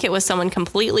 I think it was someone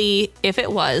completely, if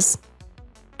it was,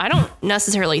 I don't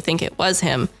necessarily think it was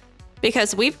him,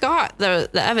 because we've got the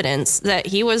evidence that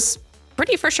he was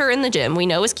pretty for sure in the gym. We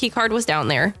know his key card was down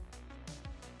there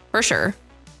for sure.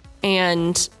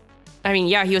 And I mean,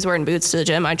 yeah, he was wearing boots to the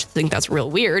gym. I just think that's real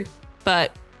weird,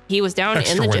 but he was down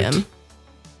in the gym.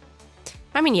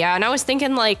 I mean, yeah. And I was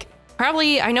thinking like,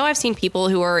 probably, I know I've seen people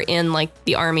who are in like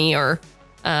the army or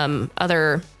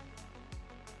other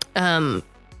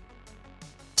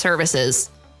services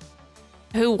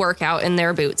who work out in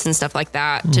their boots and stuff like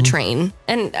that to train.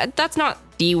 And that's not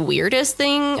the weirdest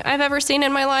thing I've ever seen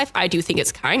in my life. I do think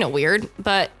it's kind of weird,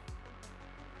 but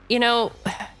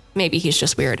maybe he's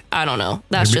just weird. I don't know.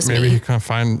 That's maybe me. He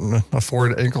can't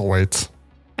afford ankle weights.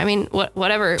 I mean,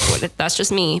 whatever. That's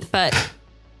just me. But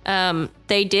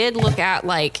They did look at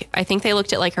I think they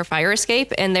looked at her fire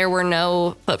escape, and there were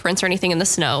no footprints or anything in the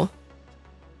snow.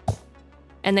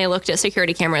 And they looked at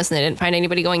security cameras and they didn't find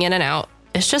anybody going in and out.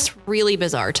 It's just really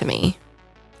bizarre to me.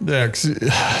 Yeah, 'cause,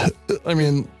 I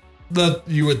mean, that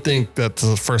you would think that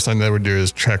the first thing they would do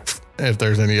is check if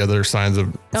there's any other signs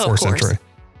of forced entry.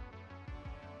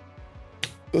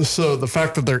 So the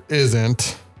fact that there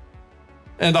isn't,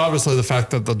 and obviously the fact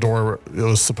that the door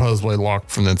was supposedly locked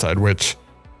from the inside, which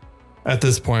at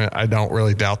this point I don't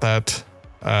really doubt that,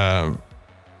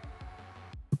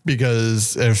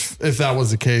 because if that was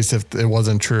the case, if it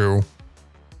wasn't true,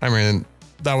 I mean,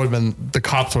 that would have been, the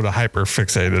cops would have hyper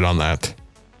fixated on that.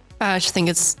 I just think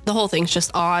the whole thing's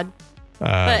just odd.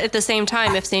 But at the same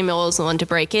time, if Samuel was the one to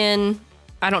break in,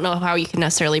 I don't know how you can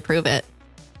necessarily prove it.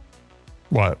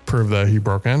 What? Prove that he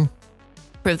broke in?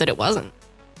 Prove that it wasn't.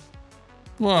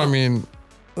 Well, I mean,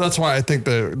 that's why I think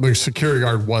the security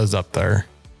guard was up there.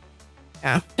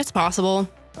 Yeah, it's possible.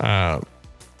 I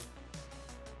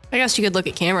guess you could look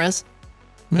at cameras.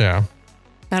 Yeah.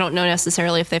 I don't know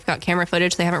necessarily if they've got camera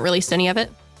footage. They haven't released any of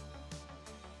it.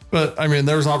 But I mean,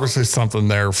 there's obviously something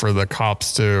there for the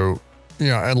cops to,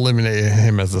 eliminate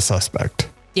him as a suspect.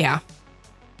 Yeah.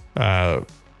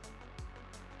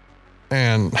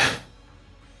 And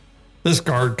this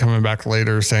guard coming back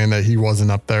later saying that he wasn't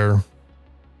up there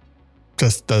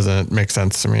just doesn't make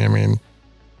sense to me. I mean,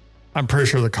 I'm pretty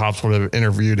sure the cops would have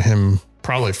interviewed him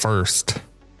probably first.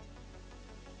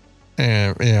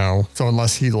 And, so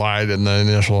unless he lied in the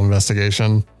initial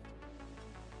investigation,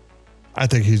 I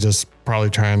think he's just probably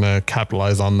trying to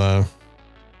capitalize on the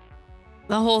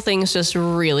whole thing's just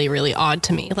really, really odd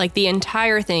to me. The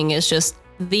entire thing is just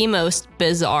the most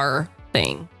bizarre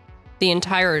thing.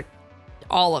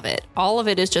 All of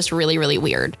it is just really, really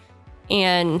weird.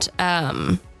 And,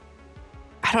 I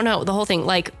don't know, the whole thing,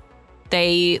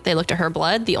 they looked at her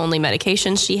blood. The only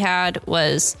medications she had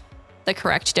was the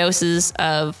correct doses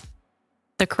of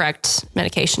the correct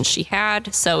medications she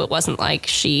had. So it wasn't like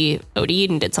she OD'd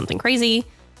and did something crazy.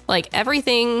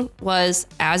 Everything was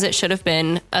as it should have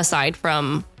been, aside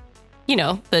from,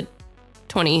 the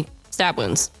 20 stab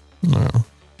wounds. No.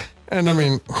 And I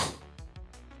mean,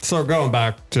 so going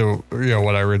back to,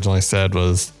 what I originally said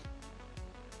was,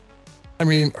 I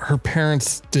mean, her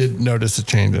parents did notice a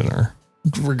change in her.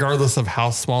 Regardless of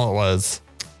how small it was,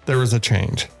 there was a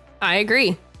change. I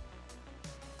agree.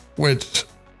 Which,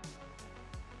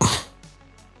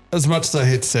 as much as I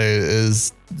hate to say it,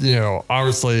 is,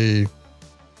 obviously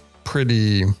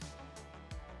pretty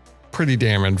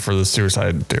damning for the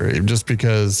suicide theory, just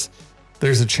because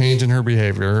there's a change in her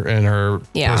behavior and her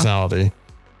personality,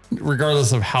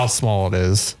 regardless of how small it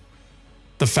is.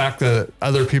 The fact that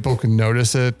other people can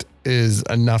notice it is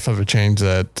enough of a change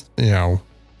that,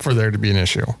 for there to be an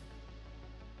issue.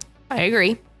 I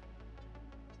agree.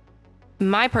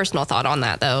 My personal thought on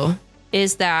that, though,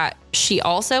 is that she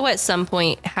also at some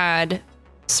point had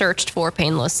searched for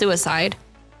painless suicide.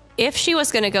 If she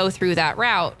was going to go through that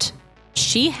route,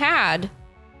 she had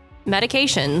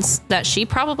medications that she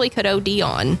probably could OD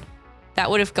on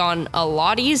that would have gone a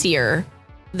lot easier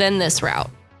than this route.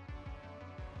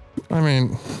 I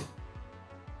mean,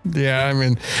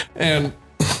 and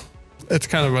it's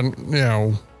kind of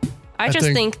I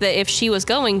just think that if she was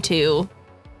going to,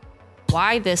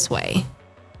 why this way?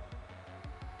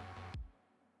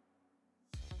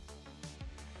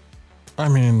 I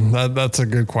mean, that's a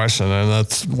good question. And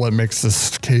that's what makes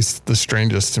this case the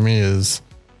strangest to me is,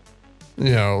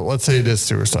 let's say it is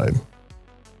suicide.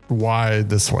 Why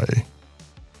this way?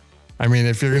 I mean,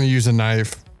 if you're going to use a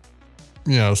knife,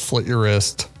 slit your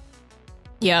wrist.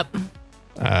 Yep.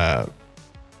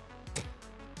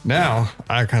 Now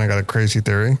I kind of got a crazy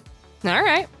theory. All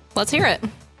right, let's hear it.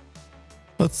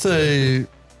 Let's say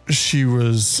she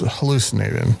was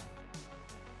hallucinating.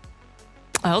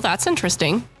 Oh, that's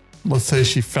interesting. Let's say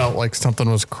she felt like something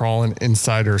was crawling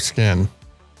inside her skin.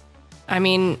 I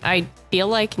mean, I feel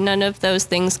like none of those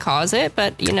things cause it,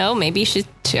 but maybe she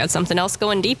had something else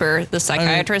going deeper. The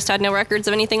psychiatrist had no records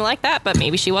of anything like that, but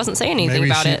maybe she wasn't saying anything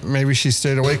about it. Maybe she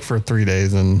stayed awake for 3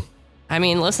 days and... I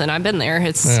mean, listen, I've been there.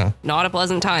 It's not a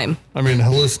pleasant time. I mean,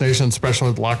 hallucination, especially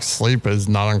with lack of sleep, is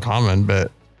not uncommon,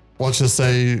 but let's just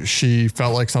say she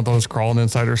felt like something was crawling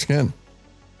inside her skin.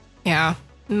 Yeah.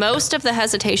 Most of the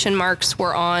hesitation marks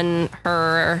were on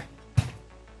her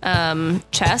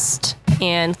chest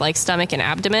and stomach and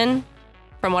abdomen.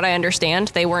 From what I understand,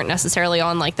 they weren't necessarily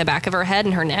on the back of her head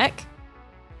and her neck.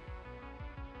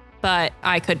 But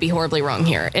I could be horribly wrong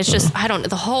here. It's just, I don't know.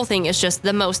 The whole thing is just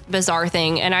the most bizarre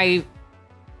thing. And I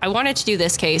wanted to do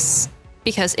this case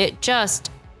because it just,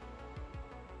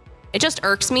 it just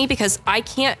irks me because I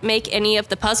can't make any of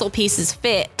the puzzle pieces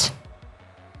fit.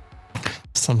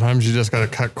 Sometimes you just got to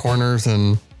cut corners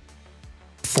and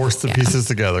force the pieces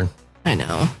together. I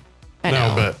know.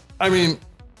 But I mean,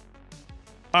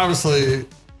 obviously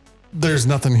there's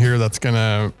nothing here that's going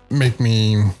to make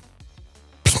me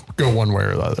go one way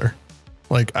or the other.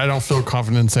 Like, I don't feel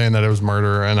confident saying that it was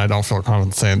murder, and I don't feel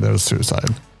confident saying that it was suicide.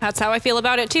 That's how I feel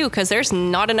about it too, because there's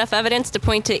not enough evidence to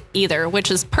point to either,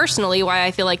 which is personally why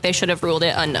I feel like they should have ruled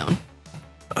it unknown.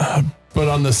 But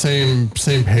on the same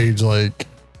page, like,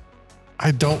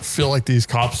 I don't feel like these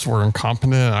cops were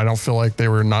incompetent. I don't feel like they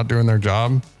were not doing their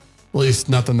job. At least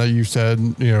nothing that you said,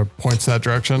 points that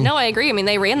direction. No, I agree. I mean,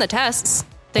 they ran the tests.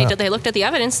 They looked at the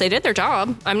evidence. They did their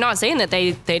job. I'm not saying that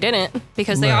they didn't,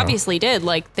 because they obviously did.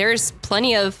 Like, there's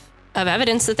plenty of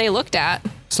evidence that they looked at.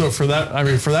 So for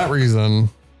that reason,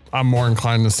 I'm more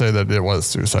inclined to say that it was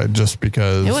suicide, just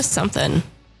because it was something.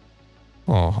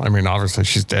 Well, I mean, obviously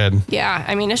she's dead. Yeah.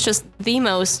 I mean, it's just the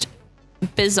most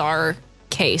bizarre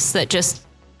case that just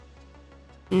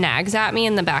nags at me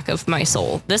in the back of my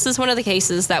soul. This is one of the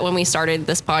cases that when we started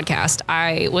this podcast,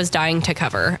 I was dying to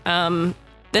cover.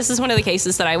 This is one of the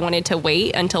cases that I wanted to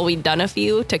wait until we'd done a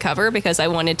few to cover, because I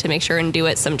wanted to make sure and do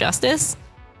it some justice,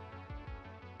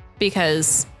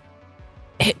 because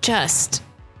it just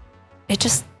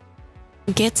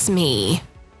gets me,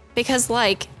 because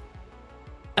like,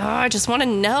 I just want to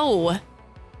know.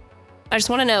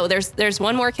 There's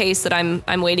one more case that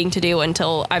I'm waiting to do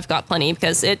until I've got plenty,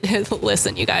 because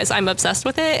listen, you guys, I'm obsessed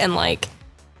with it. And like,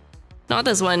 not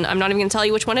this one. I'm not even gonna tell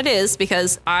you which one it is,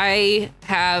 because I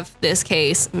have this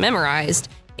case memorized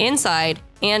inside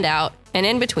and out and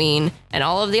in between and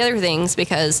all of the other things,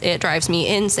 because it drives me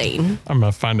insane. I'm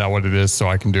gonna find out what it is so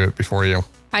I can do it before you.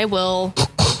 I will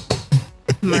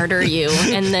murder you,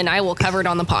 and then I will cover it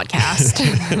on the podcast.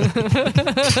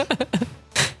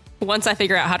 Once I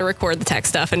figure out how to record the tech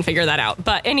stuff and figure that out.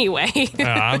 But anyway.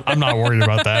 I'm not worried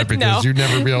about that, because you'd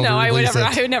never be able to release it.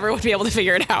 I would never be able to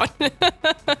figure it out.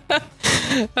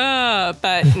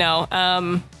 But no,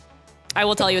 I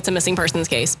will tell you it's a missing persons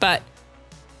case, but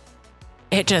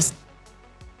it just...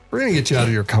 We're going to get you out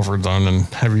of your comfort zone and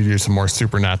have you do some more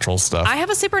supernatural stuff. I have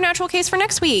a supernatural case for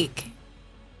next week.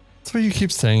 That's what you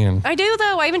keep saying. I do,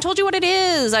 though. I even told you what it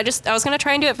is. I was going to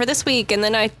try and do it for this week, and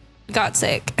then I got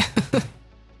sick.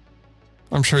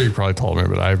 I'm sure you probably told me,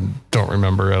 but I don't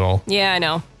remember at all. Yeah, I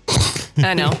know.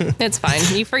 I know. It's fine.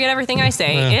 You forget everything I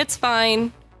say. Yeah. It's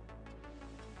fine.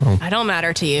 Oh. I don't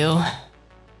matter to you.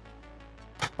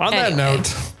 On that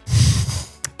note.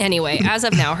 Anyway, as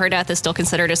of now, her death is still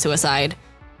considered a suicide.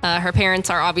 Her parents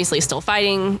are obviously still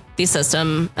fighting the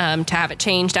system to have it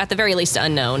changed, at the very least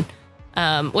unknown,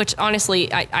 which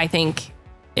honestly I think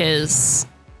is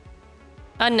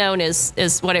unknown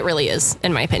is what it really is,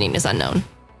 in my opinion, is unknown.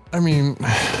 I mean,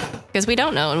 because we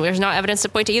don't know, and there's not evidence to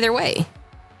point to either way.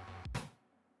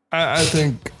 I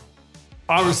think,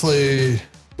 obviously,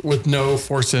 with no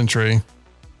forced entry,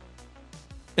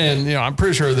 and I'm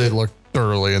pretty sure they looked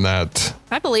thoroughly in that.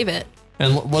 I believe it.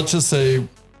 And let's just say,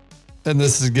 and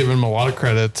this is giving them a lot of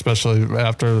credit, especially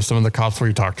after some of the cops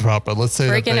we talked about. But let's say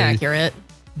freaking accurate.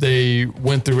 They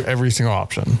went through every single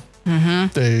option.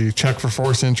 Mm-hmm. They checked for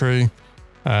forced entry,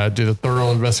 did a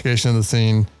thorough investigation of the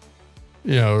scene.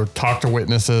 Talk to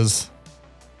witnesses,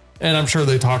 and I'm sure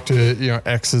they talked to,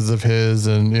 exes of his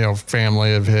and,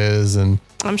 family of his, and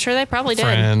I'm sure they probably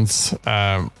friends.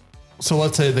 So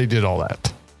let's say they did all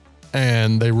that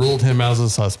and they ruled him as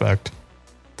a suspect.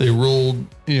 They ruled,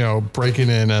 breaking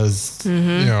in as,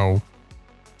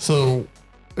 so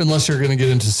unless you're going to get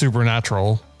into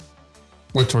supernatural,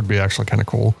 which would be actually kind of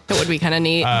cool. It would be kind of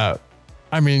neat. I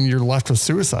mean, you're left with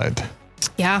suicide.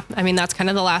 Yeah, I mean, that's kind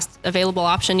of the last available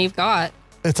option you've got.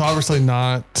 It's obviously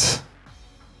not,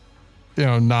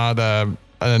 not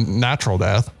a natural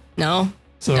death. No,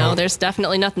 there's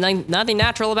definitely nothing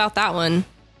natural about that one.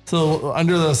 So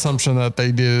under the assumption that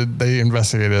they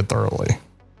investigated thoroughly,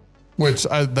 which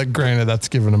granted, that's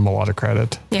given them a lot of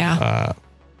credit. Yeah.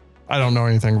 I don't know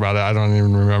anything about it. I don't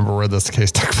even remember where this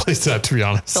case took place at, to be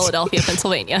honest. Philadelphia,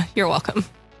 Pennsylvania. You're welcome.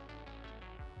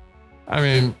 I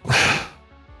mean...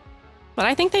 But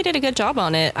I think they did a good job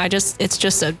on it. It's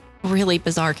just a really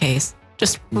bizarre case.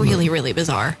 Just really, really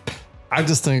bizarre. I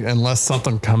just think unless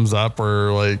something comes up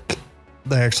where like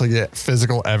they actually get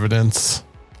physical evidence,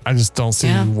 I just don't see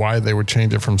why they would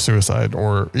change it from suicide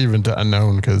or even to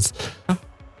unknown, because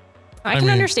I can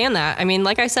understand that. I mean,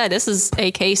 like I said, this is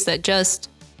a case that just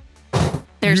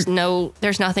there's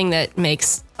nothing that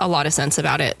makes a lot of sense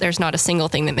about it. There's not a single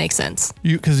thing that makes sense.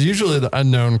 Because usually the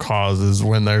unknown cause is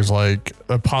when there's like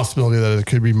a possibility that it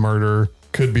could be murder,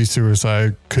 could be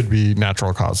suicide, could be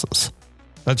natural causes.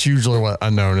 That's usually what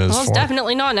unknown is Well, it's for.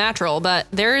 definitely not natural, but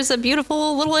there's a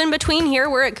beautiful little in between here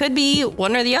where it could be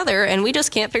one or the other, and we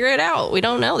just can't figure it out. We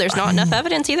don't know. There's not enough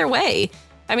evidence either way.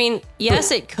 I mean,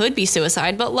 yes, it could be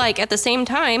suicide, but like at the same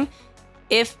time,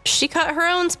 if she cut her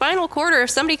own spinal cord, or if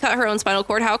somebody cut her own spinal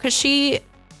cord, how could she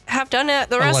have done it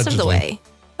the rest of the way?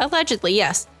 Allegedly,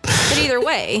 yes. But either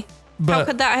way, how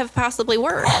could that have possibly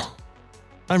worked?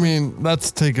 I mean,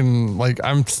 that's taken, like,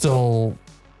 I'm still,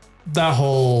 that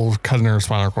whole cutting her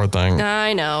spinal cord thing.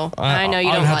 I know you don't like it.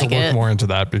 I'd have to look more into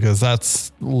that because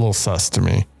that's a little sus to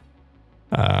me.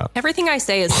 Everything I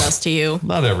say is sus to you.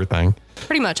 Not everything.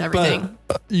 Pretty much everything.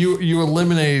 But you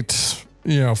eliminate,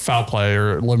 foul play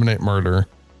or eliminate murder.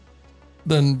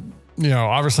 Then,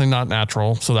 obviously not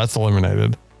natural. So that's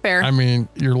eliminated. Fair. I mean,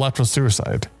 you're left with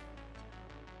suicide.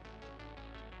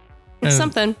 It's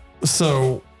something.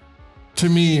 So to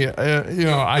me,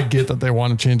 I get that they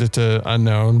want to change it to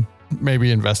unknown,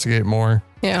 maybe investigate more.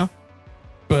 Yeah.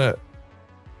 But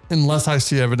unless I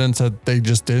see evidence that they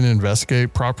just didn't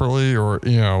investigate properly or,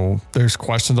 there's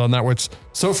questions on that, which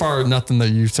so far nothing that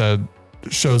you said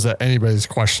shows that anybody's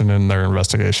questioning their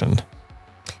investigation.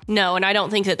 No, and I don't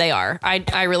think that they are.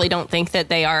 I really don't think that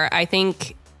they are. I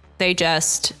think they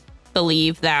just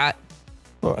believe that.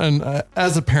 And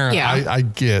as a parent, Yeah. I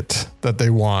get that they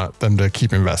want them to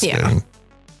keep investigating. Yeah.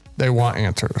 They want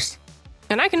answers.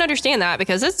 And I can understand that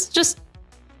because it's just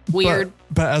weird.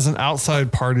 But as an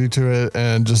outside party to it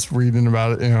and just reading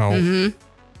about it,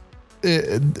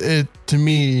 it to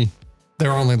me,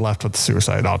 they're only left with the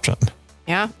suicide option.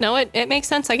 Yeah, no, it makes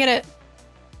sense. I get it.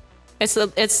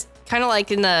 It's kind of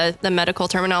like in the medical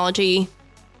terminology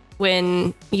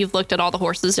when you've looked at all the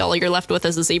horses, all you're left with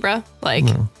is a zebra. Like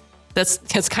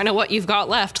that's kind of what you've got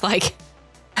left. Like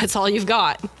that's all you've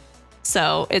got.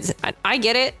 So I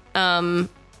get it.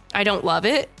 I don't love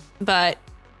it, but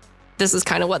this is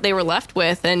kind of what they were left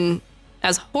with. And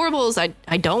as horrible as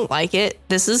I don't like it,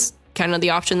 this is kind of the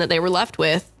option that they were left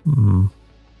with. Mm-hmm.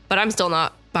 But I'm still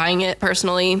not buying it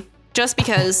personally, just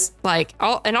because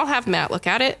I'll have Matt look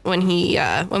at it when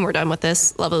we're done with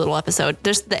this lovely little episode.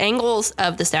 There's the angles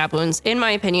of the stab wounds, in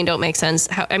my opinion, don't make sense.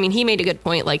 He made a good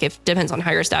point. Like it depends on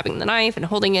how you're stabbing the knife and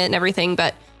holding it and everything.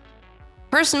 But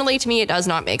personally, to me, it does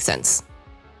not make sense.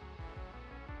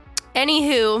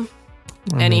 Anywho,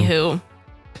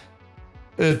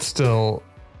 it's still,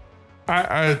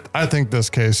 I think this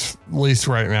case, at least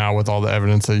right now with all the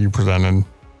evidence that you presented,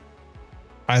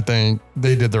 I think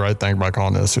they did the right thing by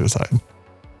calling it a suicide.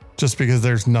 Just because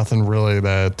there's nothing really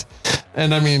that,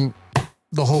 and I mean,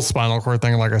 the whole spinal cord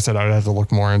thing, like I said, I would have to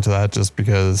look more into that just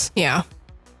because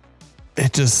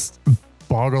it just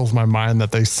boggles my mind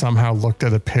that they somehow looked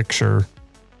at a picture.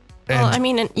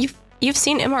 And you've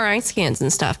seen MRI scans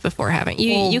and stuff before, haven't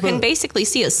you? You can basically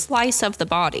see a slice of the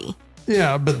body.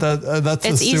 Yeah, but that's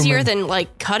it's easier than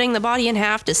like cutting the body in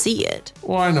half to see it.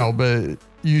 Well, I know, but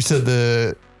you said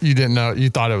that you didn't know.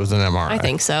 You thought it was an MRI. I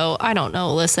think so. I don't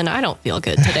know. Listen, I don't feel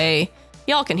good today.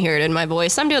 Y'all can hear it in my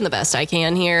voice. I'm doing the best I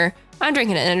can here. I'm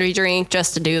drinking an energy drink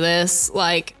just to do this.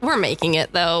 Like, we're making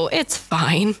it though. It's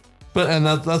fine. But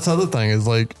that's the other thing is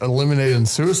like eliminating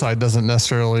suicide doesn't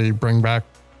necessarily bring back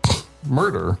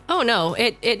murder. Oh no,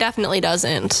 it definitely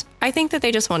doesn't. I think that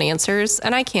they just want answers,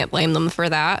 and I can't blame them for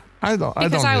that. I don't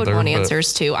would want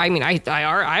answers too. I mean,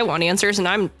 I want answers,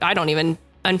 and I don't even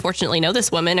unfortunately know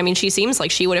this woman. I mean, she seems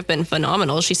like she would have been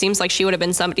phenomenal. She seems like she would have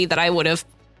been somebody that I would have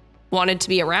wanted to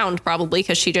be around probably,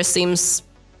 because she just seems,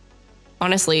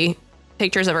 honestly,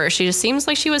 pictures of her, she just seems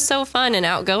like she was so fun and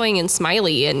outgoing and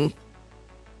smiley, and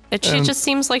she just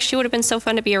seems like she would have been so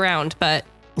fun to be around. But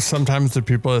sometimes the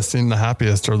people that seem the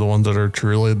happiest are the ones that are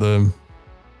truly the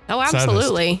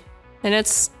absolutely saddest. And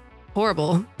it's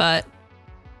horrible, but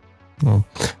well,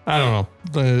 I don't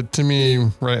know. To me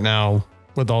right now,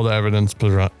 with all the evidence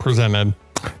presented,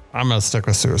 I'm gonna stick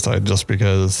with suicide just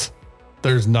because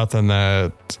there's nothing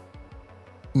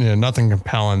nothing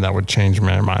compelling that would change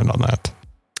my mind on that.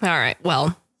 All right,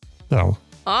 well, so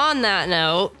on that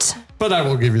note, but I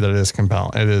will give you that it is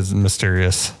compelling. It is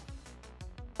mysterious.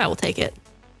 I will take it.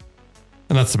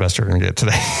 And that's the best you're going to get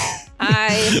today.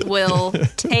 I will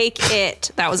take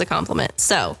it. That was a compliment.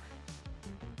 So,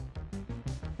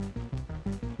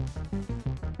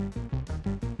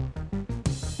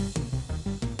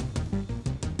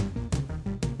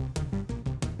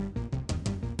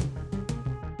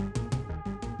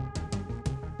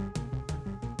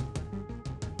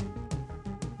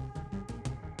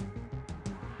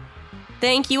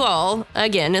 thank you all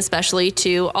again, especially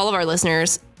to all of our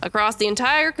listeners across the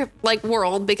entire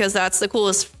world, because that's the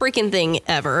coolest freaking thing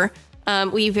ever.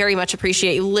 We very much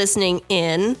appreciate you listening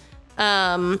in.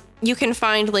 You can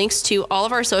find links to all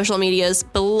of our social medias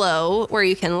below where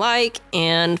you can like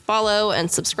and follow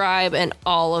and subscribe and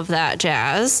all of that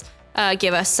jazz.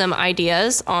 Give us some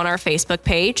ideas on our Facebook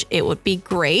page. It would be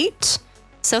great.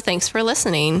 So thanks for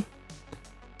listening.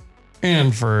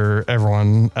 And for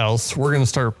everyone else, we're going to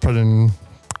start putting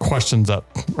questions up,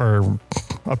 or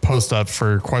a post up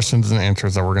for questions and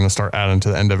answers that we're going to start adding to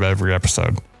the end of every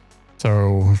episode.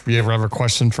 So if you ever have a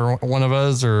question for one of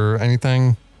us or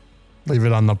anything, leave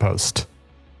it on the post.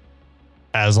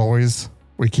 As always,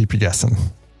 we keep you guessing.